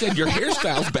 like I said, your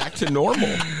hairstyle's back to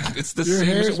normal. It's the same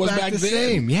as it was back then.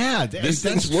 Same. Yeah. This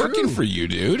thing's working for you,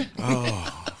 dude.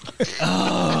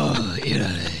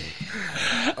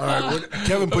 All right,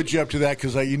 Kevin put you up to that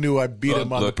because you knew I beat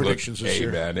him on the predictions this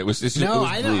year. Man, it was brutal.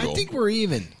 I think we're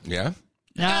even. Yeah?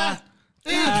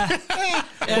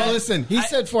 Well, listen, he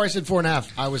said 4, I said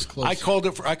 4.5. I was close. I called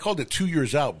it 2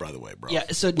 years out, by the way, bro. Yeah,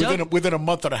 so within a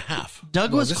month and a half.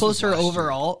 Doug was closer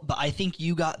overall, but I think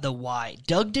you got the why.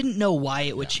 Doug didn't know why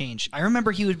it would change. I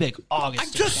remember he would be like, August. I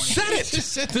just said it.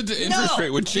 Just said the interest rate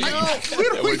would change.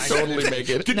 It would totally make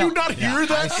it. Did you not hear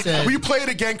that? Will you play it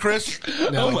again, Chris?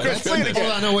 No, Chris, play it again.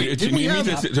 Hold on, no, wait. Do you need me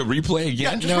to replay again?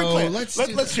 Yeah, just replay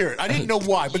it. Let's hear it. I didn't know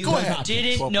why, but go ahead.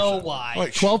 Didn't know why.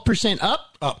 12%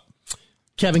 up? Up.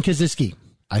 Kevin Kosisky.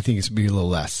 I think it's going to be a little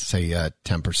less, say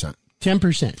 10%.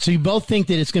 10%. So you both think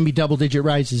that it's going to be double-digit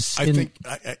rises. I think,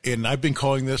 and I've been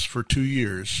calling this for 2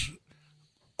 years.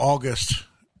 August,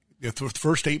 the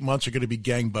first 8 months are going to be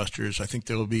gangbusters. I think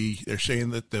they're saying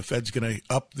that the Fed's going to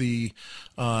up the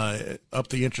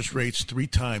interest rates 3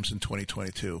 times in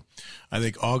 2022. I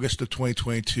think August of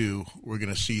 2022, we're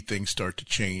going to see things start to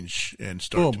change and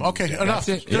start. Boom. Okay, enough.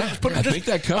 I think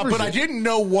that covers But I didn't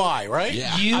know why, right?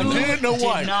 Yeah. I didn't know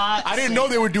why. I didn't know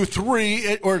they would do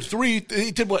 3 or 3.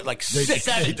 They did what, like 6?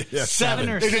 7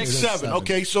 or 6. They did 7.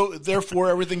 Okay, so therefore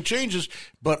everything changes.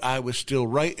 But I was still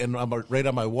right, and I'm right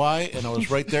on my why, and I was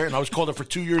right there, and I was called it for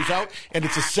 2 years out, and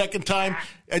it's the second time.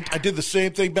 I did the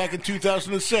same thing back in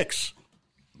 2006.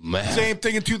 Man. Same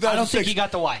thing in 2006. I don't think you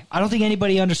got the why. I don't think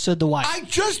anybody understood the why. I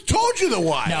just told you the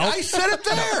why. No. I said it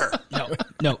there.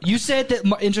 No. You said that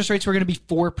interest rates were going to be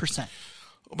 4%.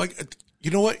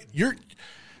 You know what? Your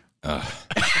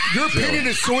opinion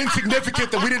is so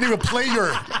insignificant that we didn't even play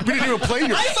your. I'm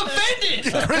offended.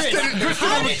 How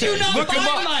did you not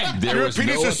find mine? Your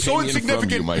opinions are so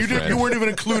insignificant. You weren't even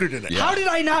included in it. How did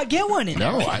I not get one in?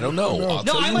 No, I don't know.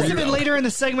 No, I must have been later in the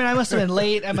segment. I must have been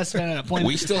late. I must have been at a point.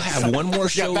 We still have one more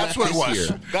show left this year.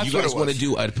 You guys want to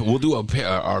do? We'll do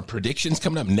our predictions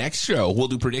coming up next show. We'll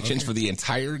do predictions for the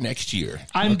entire next year.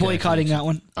 I'm boycotting that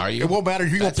one. Are you? It won't matter.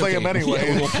 You're gonna play them anyway.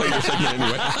 Yeah, we'll play this again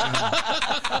anyway.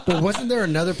 But wasn't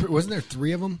there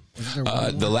 3 of them?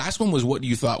 The last one was what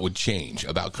you thought would change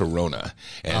about Corona,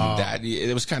 and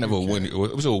it was kind of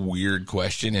a weird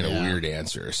question and a weird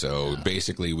answer. So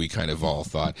basically, we kind of all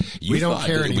thought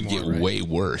it would get way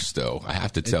worse. Though I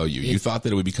have to tell you, you thought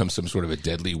that it would become some sort of a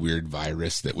deadly weird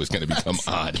virus that was going to become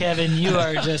odd. Kevin, you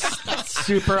are just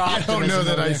super optimistic. I don't know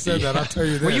that I said that. I'll tell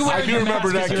you this. I do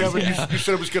remember that, Kevin. You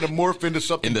said it was going to morph into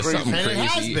something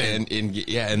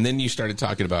crazy. And then you started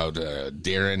talking about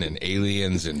Darren and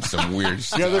aliens and some weird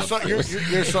stuff. Yeah,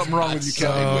 there's something wrong with you,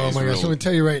 Kevin. Oh my gosh! So I'm going to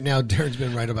tell you right now, Darren's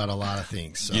been right about a lot of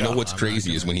things. So you know what's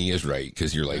crazy is when he is right,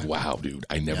 because you're like, wow, dude,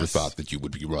 I never thought that you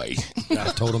would be right.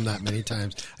 I've told him that many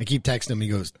times. I keep texting him. He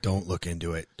goes, "Don't look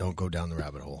into it. Don't go down the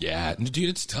rabbit hole." Yeah, dude,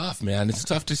 it's tough, man. It's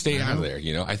tough to stay out of there.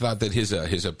 You know, I thought that his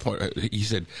he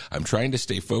said, "I'm trying to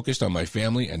stay focused on my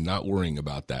family and not worrying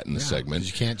about that in the segment."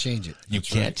 You can't change it. You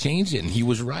can't change it, and he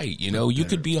was right. You know, you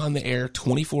could be on the air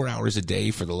 24 hours a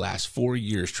day for the last 4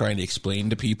 years trying to explain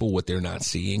to people what they're not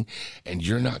seeing, and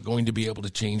you're not going to be able to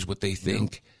change what they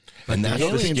think. And that's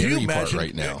the scary part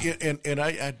right now. And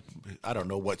I don't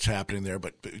know what's happening there,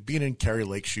 but being in Carrie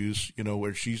Lake's shoes, you know,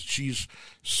 where she's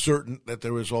certain that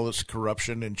there was all this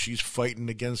corruption and she's fighting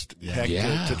against heck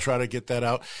to try to get that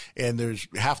out. And there's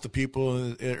half the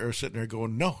people are sitting there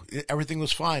going, no, everything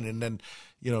was fine. And then,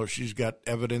 you know, she's got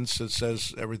evidence that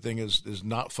says everything is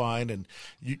not fine, and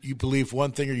you believe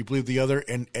one thing or you believe the other,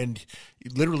 and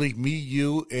literally me,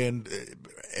 you, and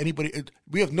anybody,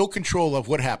 we have no control of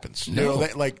what happens. No. You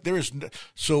know, there is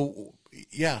so.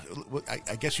 Yeah,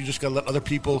 I guess you just got to let other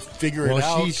people figure it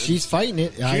out. She's fighting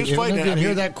it. She's fighting it. I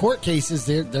hear that court cases.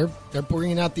 They're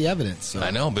bringing out the evidence. So. I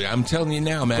know, but I'm telling you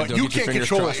now, man. Don't you get your can't fingers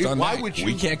control crossed it. on Why that. would you?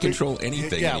 We can't control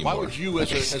anything. Yeah, anymore. why would you,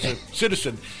 as a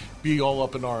citizen, be all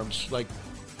up in arms? Like,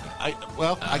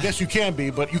 I guess you can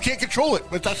be, but you can't control it.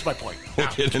 But that's my point. We'll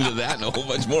get into that and a whole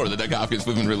bunch more of the Doug Hopkins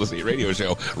Flippin' Real Estate Radio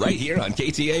Show right here on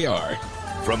KTAR.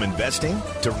 From investing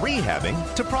to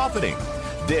rehabbing to profiting.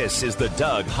 This is the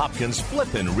Doug Hopkins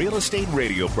Flippin' Real Estate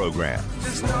Radio Program.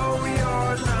 Just know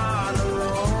you're not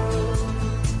alone,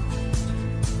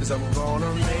 'cause I'm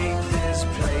gonna make this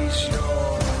place your home.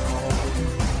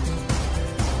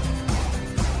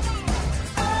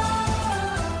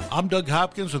 I'm Doug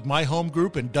Hopkins with My Home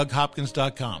Group and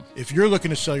DougHopkins.com. If you're looking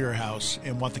to sell your house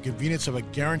and want the convenience of a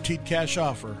guaranteed cash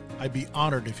offer, I'd be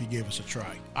honored if you gave us a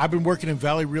try. I've been working in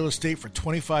Valley real estate for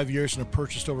 25 years and have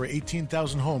purchased over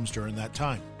 18,000 homes during that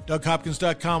time.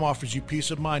 DougHopkins.com offers you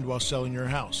peace of mind while selling your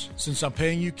house. Since I'm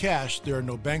paying you cash, there are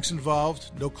no banks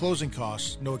involved, no closing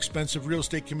costs, no expensive real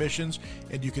estate commissions,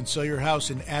 and you can sell your house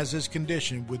in as-is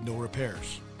condition with no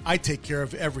repairs. I take care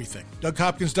of everything.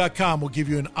 DougHopkins.com will give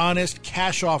you an honest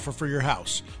cash offer for your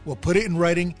house. We'll put it in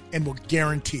writing and we'll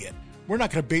guarantee it. We're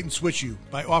not going to bait and switch you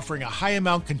by offering a high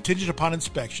amount contingent upon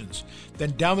inspections.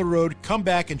 Then down the road, come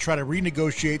back and try to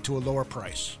renegotiate to a lower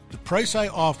price. The price I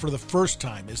offer the first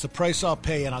time is the price I'll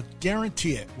pay, and I'll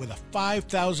guarantee it with a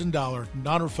 $5,000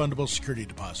 non-refundable security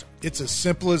deposit. It's as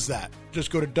simple as that. Just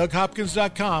go to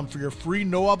DougHopkins.com for your free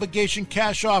no-obligation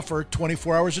cash offer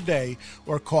 24 hours a day,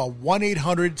 or call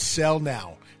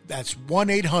 1-800-SELL-NOW. That's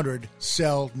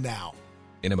 1-800-SELL-NOW.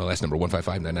 NMLS number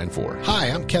 155994.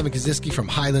 Hi, I'm Kevin Kosisky from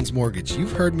Highlands Mortgage.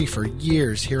 You've heard me for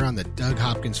years here on the Doug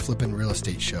Hopkins Flippin' Real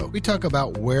Estate Show. We talk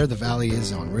about where the valley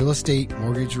is on real estate,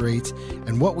 mortgage rates,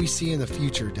 and what we see in the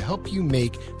future to help you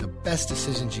make the best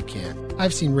decisions you can.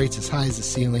 I've seen rates as high as the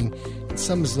ceiling and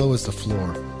some as low as the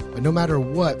floor. But no matter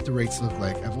what the rates look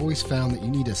like, I've always found that you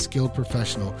need a skilled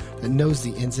professional that knows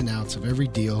the ins and outs of every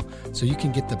deal so you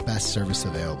can get the best service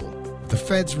available. The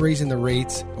Fed's raising the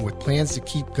rates, and with plans to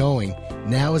keep going,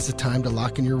 now is the time to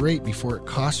lock in your rate before it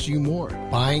costs you more.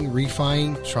 Buying,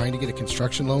 refining, trying to get a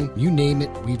construction loan, you name it,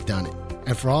 we've done it.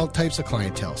 And for all types of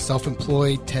clientele,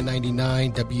 self-employed,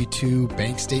 1099, W-2,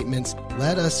 bank statements,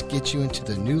 let us get you into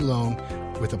the new loan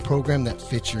with a program that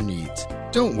fits your needs.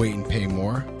 Don't wait and pay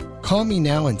more. Call me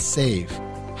now and save.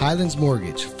 Highlands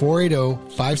Mortgage,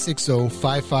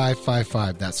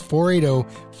 480-560-5555. That's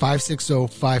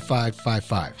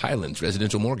 480-560-5555. Highlands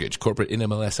Residential Mortgage, corporate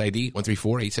NMLS ID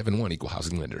 134871, equal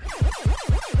housing lender.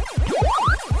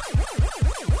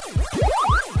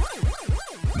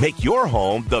 Make your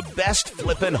home the best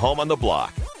flippin' home on the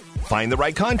block. Find the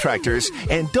right contractors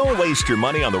and don't waste your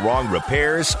money on the wrong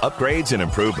repairs, upgrades, and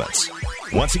improvements.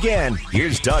 Once again,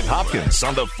 here's Doug Hopkins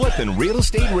on the Flippin' Real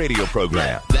Estate Radio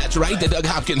program. That's right, the Doug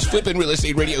Hopkins Flippin' Real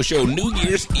Estate Radio Show New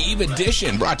Year's Eve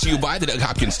edition, brought to you by the Doug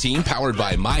Hopkins team, powered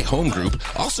by My Home Group,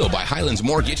 also by Highlands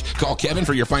Mortgage. Call Kevin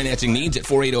for your financing needs at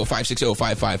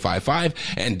 480-560-5555,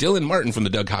 and Dylan Martin from the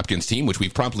Doug Hopkins team, which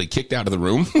we've promptly kicked out of the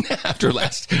room after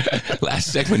last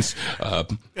segment's.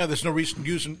 There's no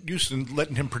use in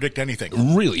letting him predict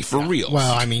anything. Really, for real.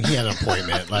 Well, I mean, he had an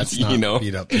appointment. Let's not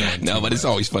beat up. No, but it's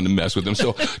always fun to mess with him.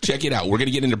 So check it out. We're going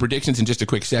to get into predictions in just a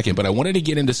quick second, but I wanted to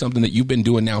get into something that you've been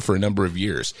doing now for a number of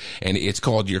years, and it's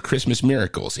called your Christmas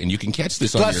Miracles. And you can catch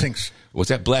this on Blessings. What's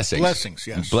that? Blessings. Blessings,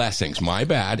 yes. Blessings. My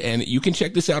bad. And you can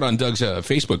check this out on Doug's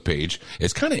Facebook page.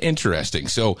 It's kind of interesting.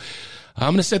 So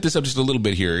I'm going to set this up just a little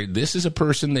bit here. This is a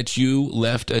person that you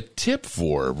left a tip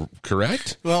for,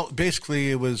 correct? Well, basically,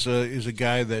 it was a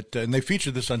guy that, and they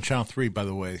featured this on Channel 3, by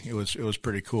the way. It was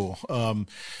pretty cool.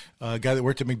 A guy that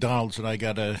worked at McDonald's, and I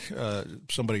got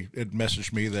somebody had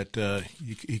messaged me that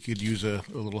he could use a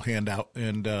little handout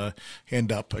and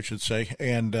hand up, I should say.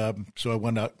 And so I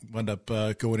wound up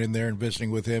going in there and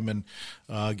visiting with him and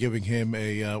giving him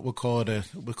a we'll call it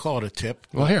a tip.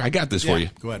 Well, here, I got this for you.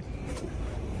 Go ahead.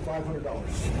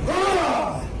 $500.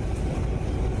 Ah!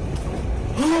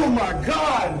 Oh my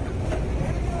God!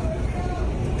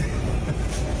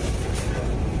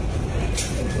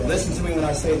 Listen to me when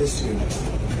I say this to you.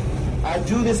 I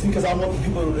do this because I want the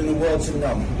people in the world to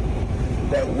know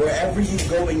that wherever you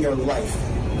go in your life,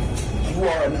 you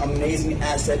are an amazing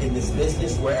asset in this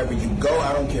business. Wherever you go,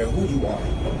 I don't care who you are.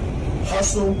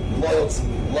 Hustle, loyalty,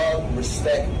 love,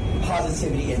 respect,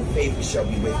 positivity, and faith shall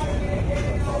be with you.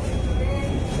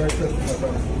 Merry Christmas, my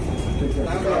brother.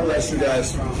 God bless you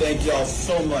guys. Thank y'all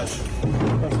so much.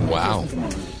 Wow.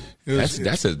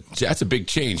 That's a big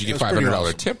change. You get $500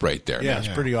 awesome. tip right there. Yeah, it's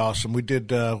pretty awesome. We did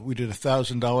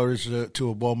 $1,000 to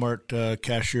a Walmart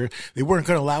cashier. They weren't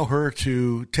going to allow her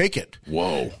to take it.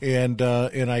 Whoa! And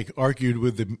I argued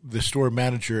with the store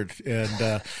manager,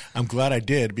 and I'm glad I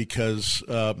did because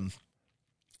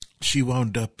she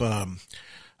wound up.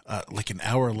 Like an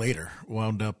hour later,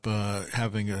 wound up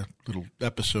having a little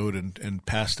episode and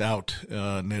passed out,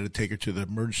 and they had to take her to the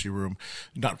emergency room.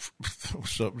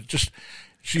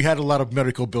 She had a lot of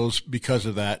medical bills because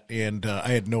of that, and I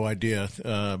had no idea.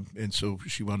 And so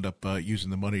she wound up using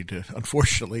the money to,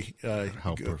 unfortunately,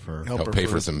 help pay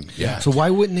for some. Yeah. So why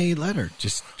wouldn't they let her?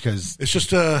 Just because it's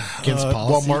just against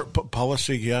policy? Walmart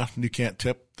policy. Yeah, you can't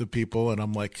tip the people, and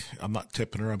I'm like, I'm not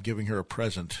tipping her. I'm giving her a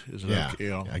present. Is it okay?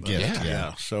 A gift.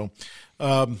 Yeah. So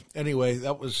anyway,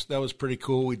 that was pretty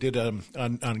cool. We did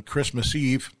on Christmas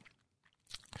Eve.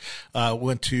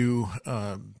 Went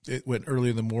early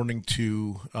in the morning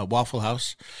to Waffle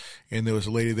House, and there was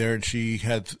a lady there, and she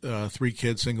had 3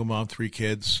 kids, single mom, 3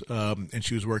 kids, and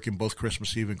she was working both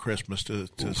Christmas Eve and Christmas to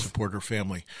support her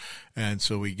family, and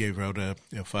so we gave out a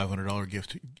 $500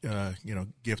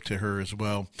 gift to her as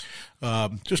well.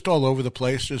 Just all over the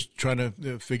place, just trying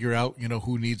to figure out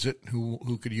who needs it,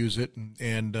 who could use it,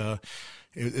 and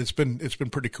it's been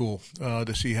pretty cool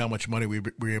to see how much money we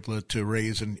were able to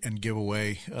raise and give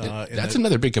away. That's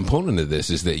another big component of this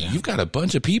is that you've got a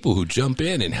bunch of people who jump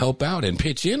in and help out and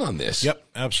pitch in on this. Yep,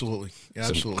 absolutely.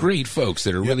 Some great folks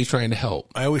that are really trying to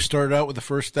help. I always started out with the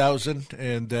first 1,000,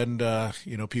 and then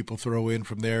people throw in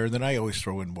from there, and then I always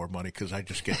throw in more money because I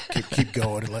just keep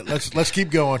going. Let's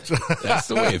keep going. That's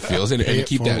the way it feels, and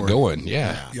keep that going.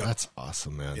 Yeah, that's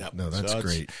awesome, man. Yep. No, that's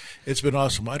great. It's been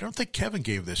awesome. I don't think Kevin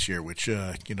gave this year, which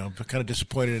I'm kind of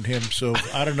disappointed in him. So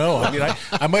I don't know. I mean,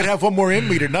 I might have one more in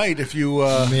me tonight if you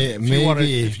want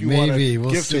to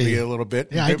we'll give see. to me a little bit.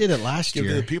 Yeah, I did it last year.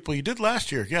 Give to the people you did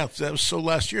last year. Yeah, that was so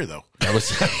last year though. That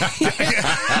was.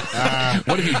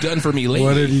 What have you done for me lately?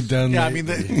 What have you done? Yeah,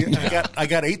 lately? I mean, I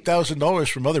got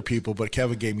 $8,000 from other people, but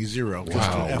Kevin gave me $0.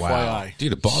 Wow, FYI,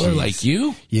 dude, a baller like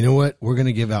you. You know what? We're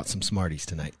gonna give out some Smarties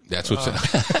tonight. That's what's.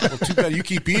 Well, too bad you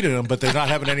keep eating them, but they're not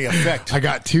having any effect. I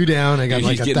got 2 down. I got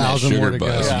like 1,000 more to go.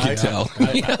 You can tell.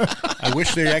 I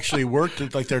wish they actually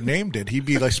worked like their name did. He'd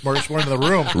be like smartest one in the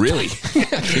room. Really?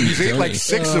 He's ate like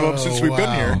 6 of them since we've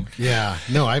been here. Yeah.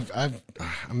 No, I'm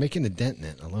making a dent in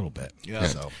it a little bit. Yeah.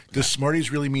 So. Does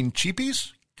Smarties really mean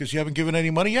cheapies? Because you haven't given any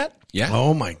money yet? Yeah.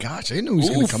 Oh, my gosh. I didn't know he was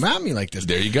going to come at me like this.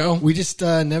 There you go. We just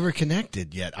never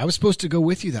connected yet. I was supposed to go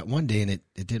with you that one day, and it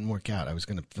didn't work out. I was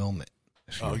going to film it.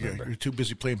 Oh, you're too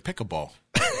busy playing pickleball.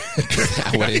 Is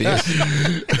that what it is?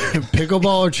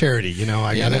 Pickleball or charity?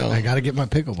 I gotta get my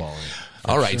pickleball in.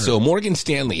 All right, so Morgan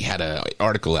Stanley had an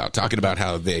article out talking about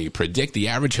how they predict the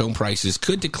average home prices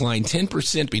could decline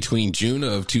 10% between June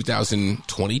of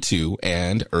 2022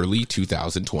 and early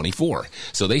 2024.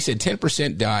 So they said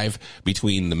 10% dive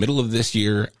between the middle of this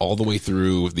year all the way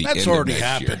through the end of next year. That's already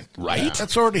happened. Right? Yeah,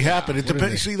 that's already happened. It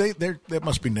depends. See, that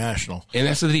must be national. And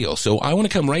that's the deal. So I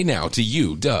want to come right now to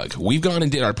you, Doug. We've gone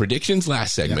and did our predictions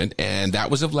last segment, and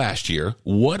that was of last year.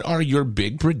 What are your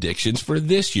big predictions for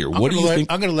this year? What do you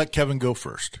think? I'm going to let Kevin go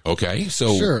first. Okay,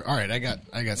 so sure. All right, I got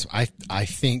some. I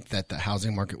think that the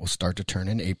housing market will start to turn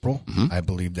in April. Mm-hmm. I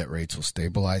believe that rates will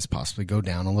stabilize, possibly go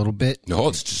down a little bit.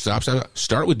 No, stop.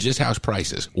 Start with just house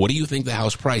prices. What do you think the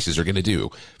house prices are going to do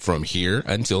from here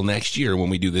until next year when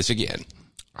we do this again?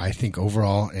 I think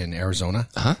overall in Arizona,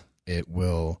 it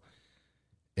will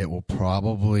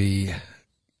probably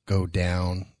go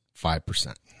down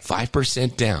 5%.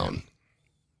 5% down.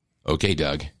 Okay,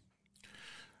 Doug.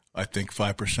 I think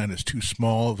 5% is too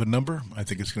small of a number. I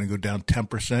think it's going to go down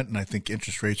 10%, and I think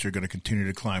interest rates are going to continue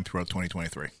to climb throughout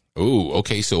 2023. Oh,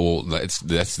 okay. So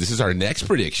this is our next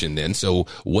prediction then. So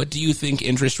what do you think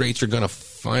interest rates are going to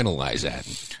finalize at?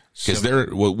 Because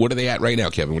what are they at right now,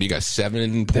 Kevin? What do you got?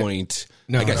 7 point?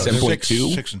 I got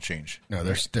 7.2. 6 and change. No,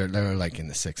 they're like in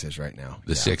the 6s right now.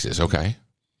 The 6s, okay.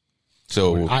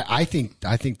 So I think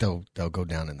they'll go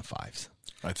down in the 5s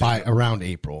by around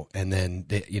April, and then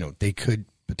they could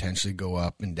potentially go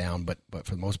up and down, but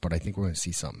for the most part, I think we're going to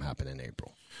see something happen in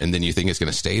April. And then you think it's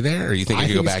going to stay there, or you think it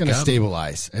could go back up? I think it's going to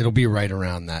stabilize. It'll be right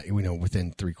around that,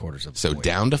 within 3/4 of the So point.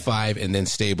 Down to 5 and then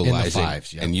stabilizing. In the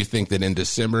 5s, yeah. And you think that in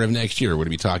December of next year, we're going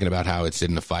to be talking about how it's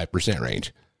in the 5%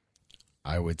 range?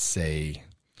 I would say,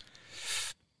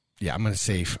 I'm going to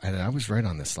say, I was right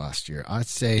on this last year. I'd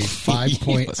say 5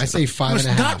 point. I say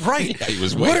 5.5. Not right. Yeah, he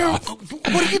was way off. What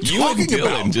are you talking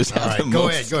about? Just all right, go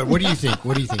ahead. What do you think?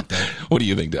 Doug? What do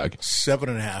you think, Doug?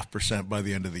 7.5% by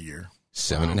the end of the year.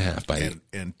 7.5 by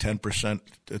and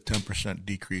 10%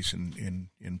 decrease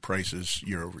in prices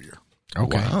year over year.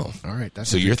 Okay. Wow. All right.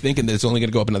 So you're thinking that it's only going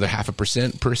to go up another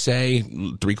 0.5% per se,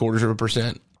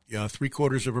 0.75%? Yeah,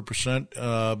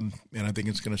 0.75%, and I think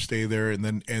it's going to stay there. And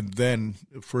then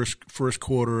first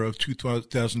quarter of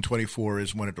 2024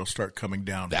 is when it'll start coming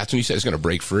down. That's when you said it's going to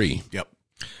break free. Yep.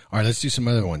 All right, let's do some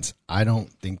other ones. I don't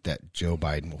think that Joe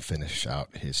Biden will finish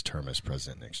out his term as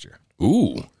president next year.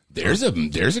 Ooh, there's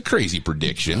a crazy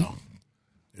prediction. No.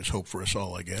 There's hope for us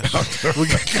all, I guess.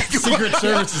 Secret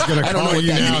Service is going to call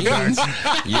you now, guys.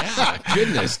 Yeah,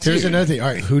 goodness. Here's another thing. All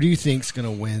right, who do you think's going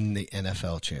to win the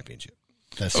NFL championship?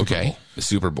 The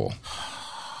Super Bowl.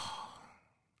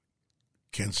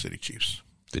 Kansas City Chiefs.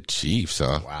 The Chiefs,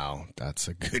 huh? Wow, that's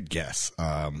a good guess.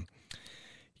 I'm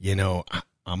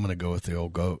going to go with the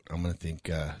old GOAT. I'm going to think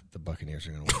the Buccaneers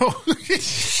are going to win.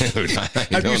 Dude,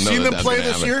 have you seen them play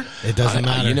this year? It doesn't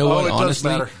matter. You know what?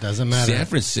 Honestly, doesn't matter. San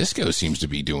Francisco seems to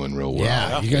be doing real well.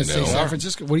 Yeah, you guys say San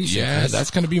Francisco? What do you say? Yeah,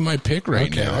 that's going to be my pick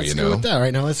right now. Let's go with that.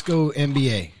 Right now, let's go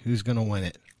NBA. Who's going to win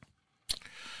it?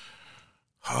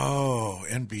 Oh,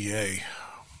 NBA.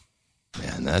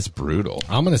 Man, that's brutal.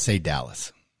 I'm going to say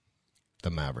Dallas,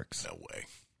 the Mavericks. No way.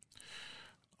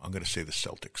 I'm going to say the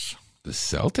Celtics. The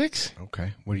Celtics?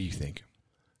 Okay. What do you think?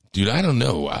 Dude, I don't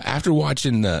know. After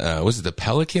watching the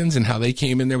Pelicans and how they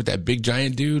came in there with that big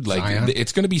giant dude,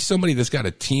 it's going to be somebody that's got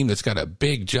a team that's got a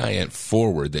big giant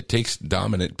forward that takes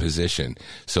dominant position.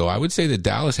 So I would say that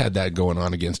Dallas had that going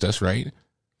on against us, right?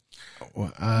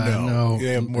 No.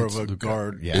 They have more of a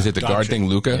guard. Yeah. Is it the guard thing,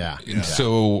 Luka? Yeah.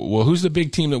 So, who's the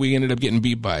big team that we ended up getting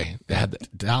beat by?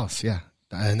 Dallas, yeah.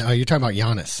 No, you're talking about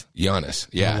Giannis. Giannis,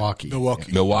 yeah.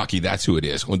 Milwaukee. That's who it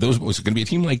is. Was it going to be a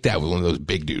team like that with one of those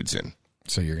big dudes in?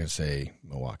 So you're going to say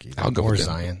Milwaukee. I'll go or with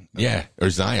Zion. Yeah, or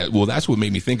Zion. Well, that's what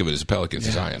made me think of it as Pelicans,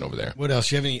 Zion over there. What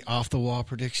else? You have any off-the-wall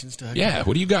predictions, Doug? Yeah,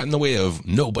 what do you got in the way of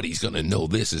nobody's going to know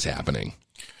this is happening?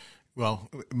 Well,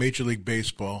 Major League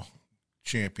Baseball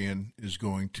champion is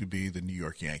going to be the New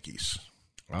York Yankees.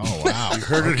 Oh, wow. You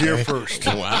heard it here first.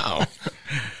 Wow.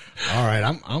 All right,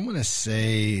 I'm going to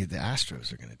say the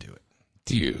Astros are going to do it.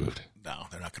 Dude. No,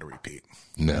 they're not going to repeat.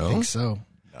 No? I think so.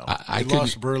 No. They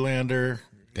lost Verlander.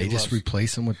 They just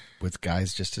replace them with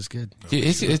guys just as good.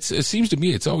 It seems to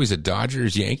me it's always a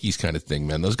Dodgers-Yankees kind of thing,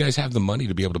 man. Those guys have the money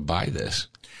to be able to buy this.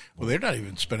 Well, they're not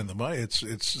even spending the money.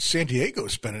 It's San Diego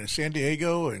spending it. San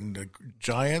Diego and the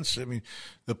Giants. I mean,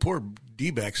 the poor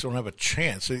D-backs don't have a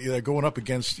chance. They're going up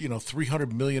against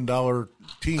 $300 million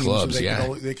teams. Clubs,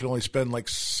 they can only spend like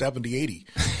 70, 80.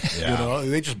 Yeah.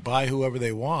 They just buy whoever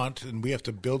they want, and we have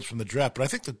to build from the draft. But I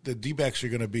think that the D-backs are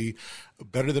going to be a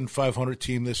better than 500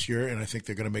 team this year, and I think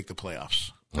they're going to make the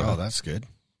playoffs. Oh, that's good.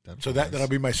 That'll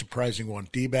be my surprising one.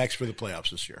 D-backs for the playoffs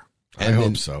this year. And I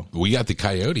hope so. We got the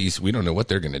Coyotes. We don't know what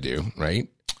they're going to do, right?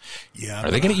 Yeah.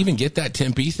 Are they going to even get that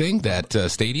Tempe thing, that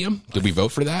stadium? Did we vote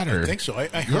for that? Or? I think so.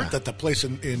 I heard that the place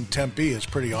in Tempe is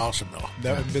pretty awesome, though.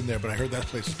 I haven't been there, but I heard that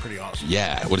place is pretty awesome.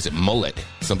 Yeah. What is it? Mullet.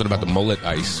 Something about the Mullet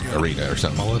Ice Arena or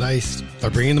something. Mullet Ice. They're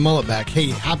bringing the mullet back. Hey,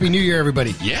 Happy New Year,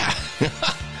 everybody. Yeah.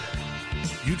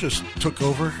 You just took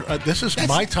over. This is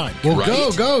my time. Well,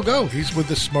 right? Go. He's with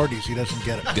the Smarties. He doesn't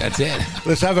get it. That's it.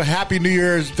 Let's have a Happy New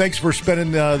Year's. Thanks for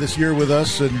spending this year with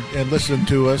us and listening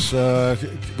to us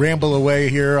ramble away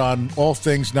here on all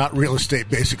things not real estate,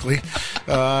 basically.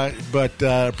 But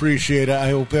appreciate it. I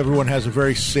hope everyone has a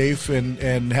very safe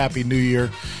and happy New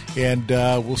Year. And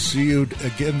we'll see you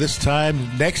again this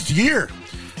time next year.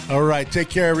 All right. Take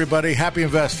care, everybody. Happy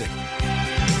investing.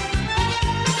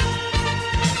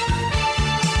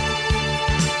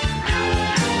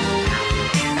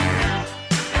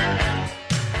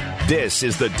 This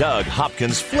is the Doug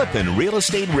Hopkins Flippin' Real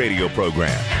Estate Radio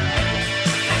Program.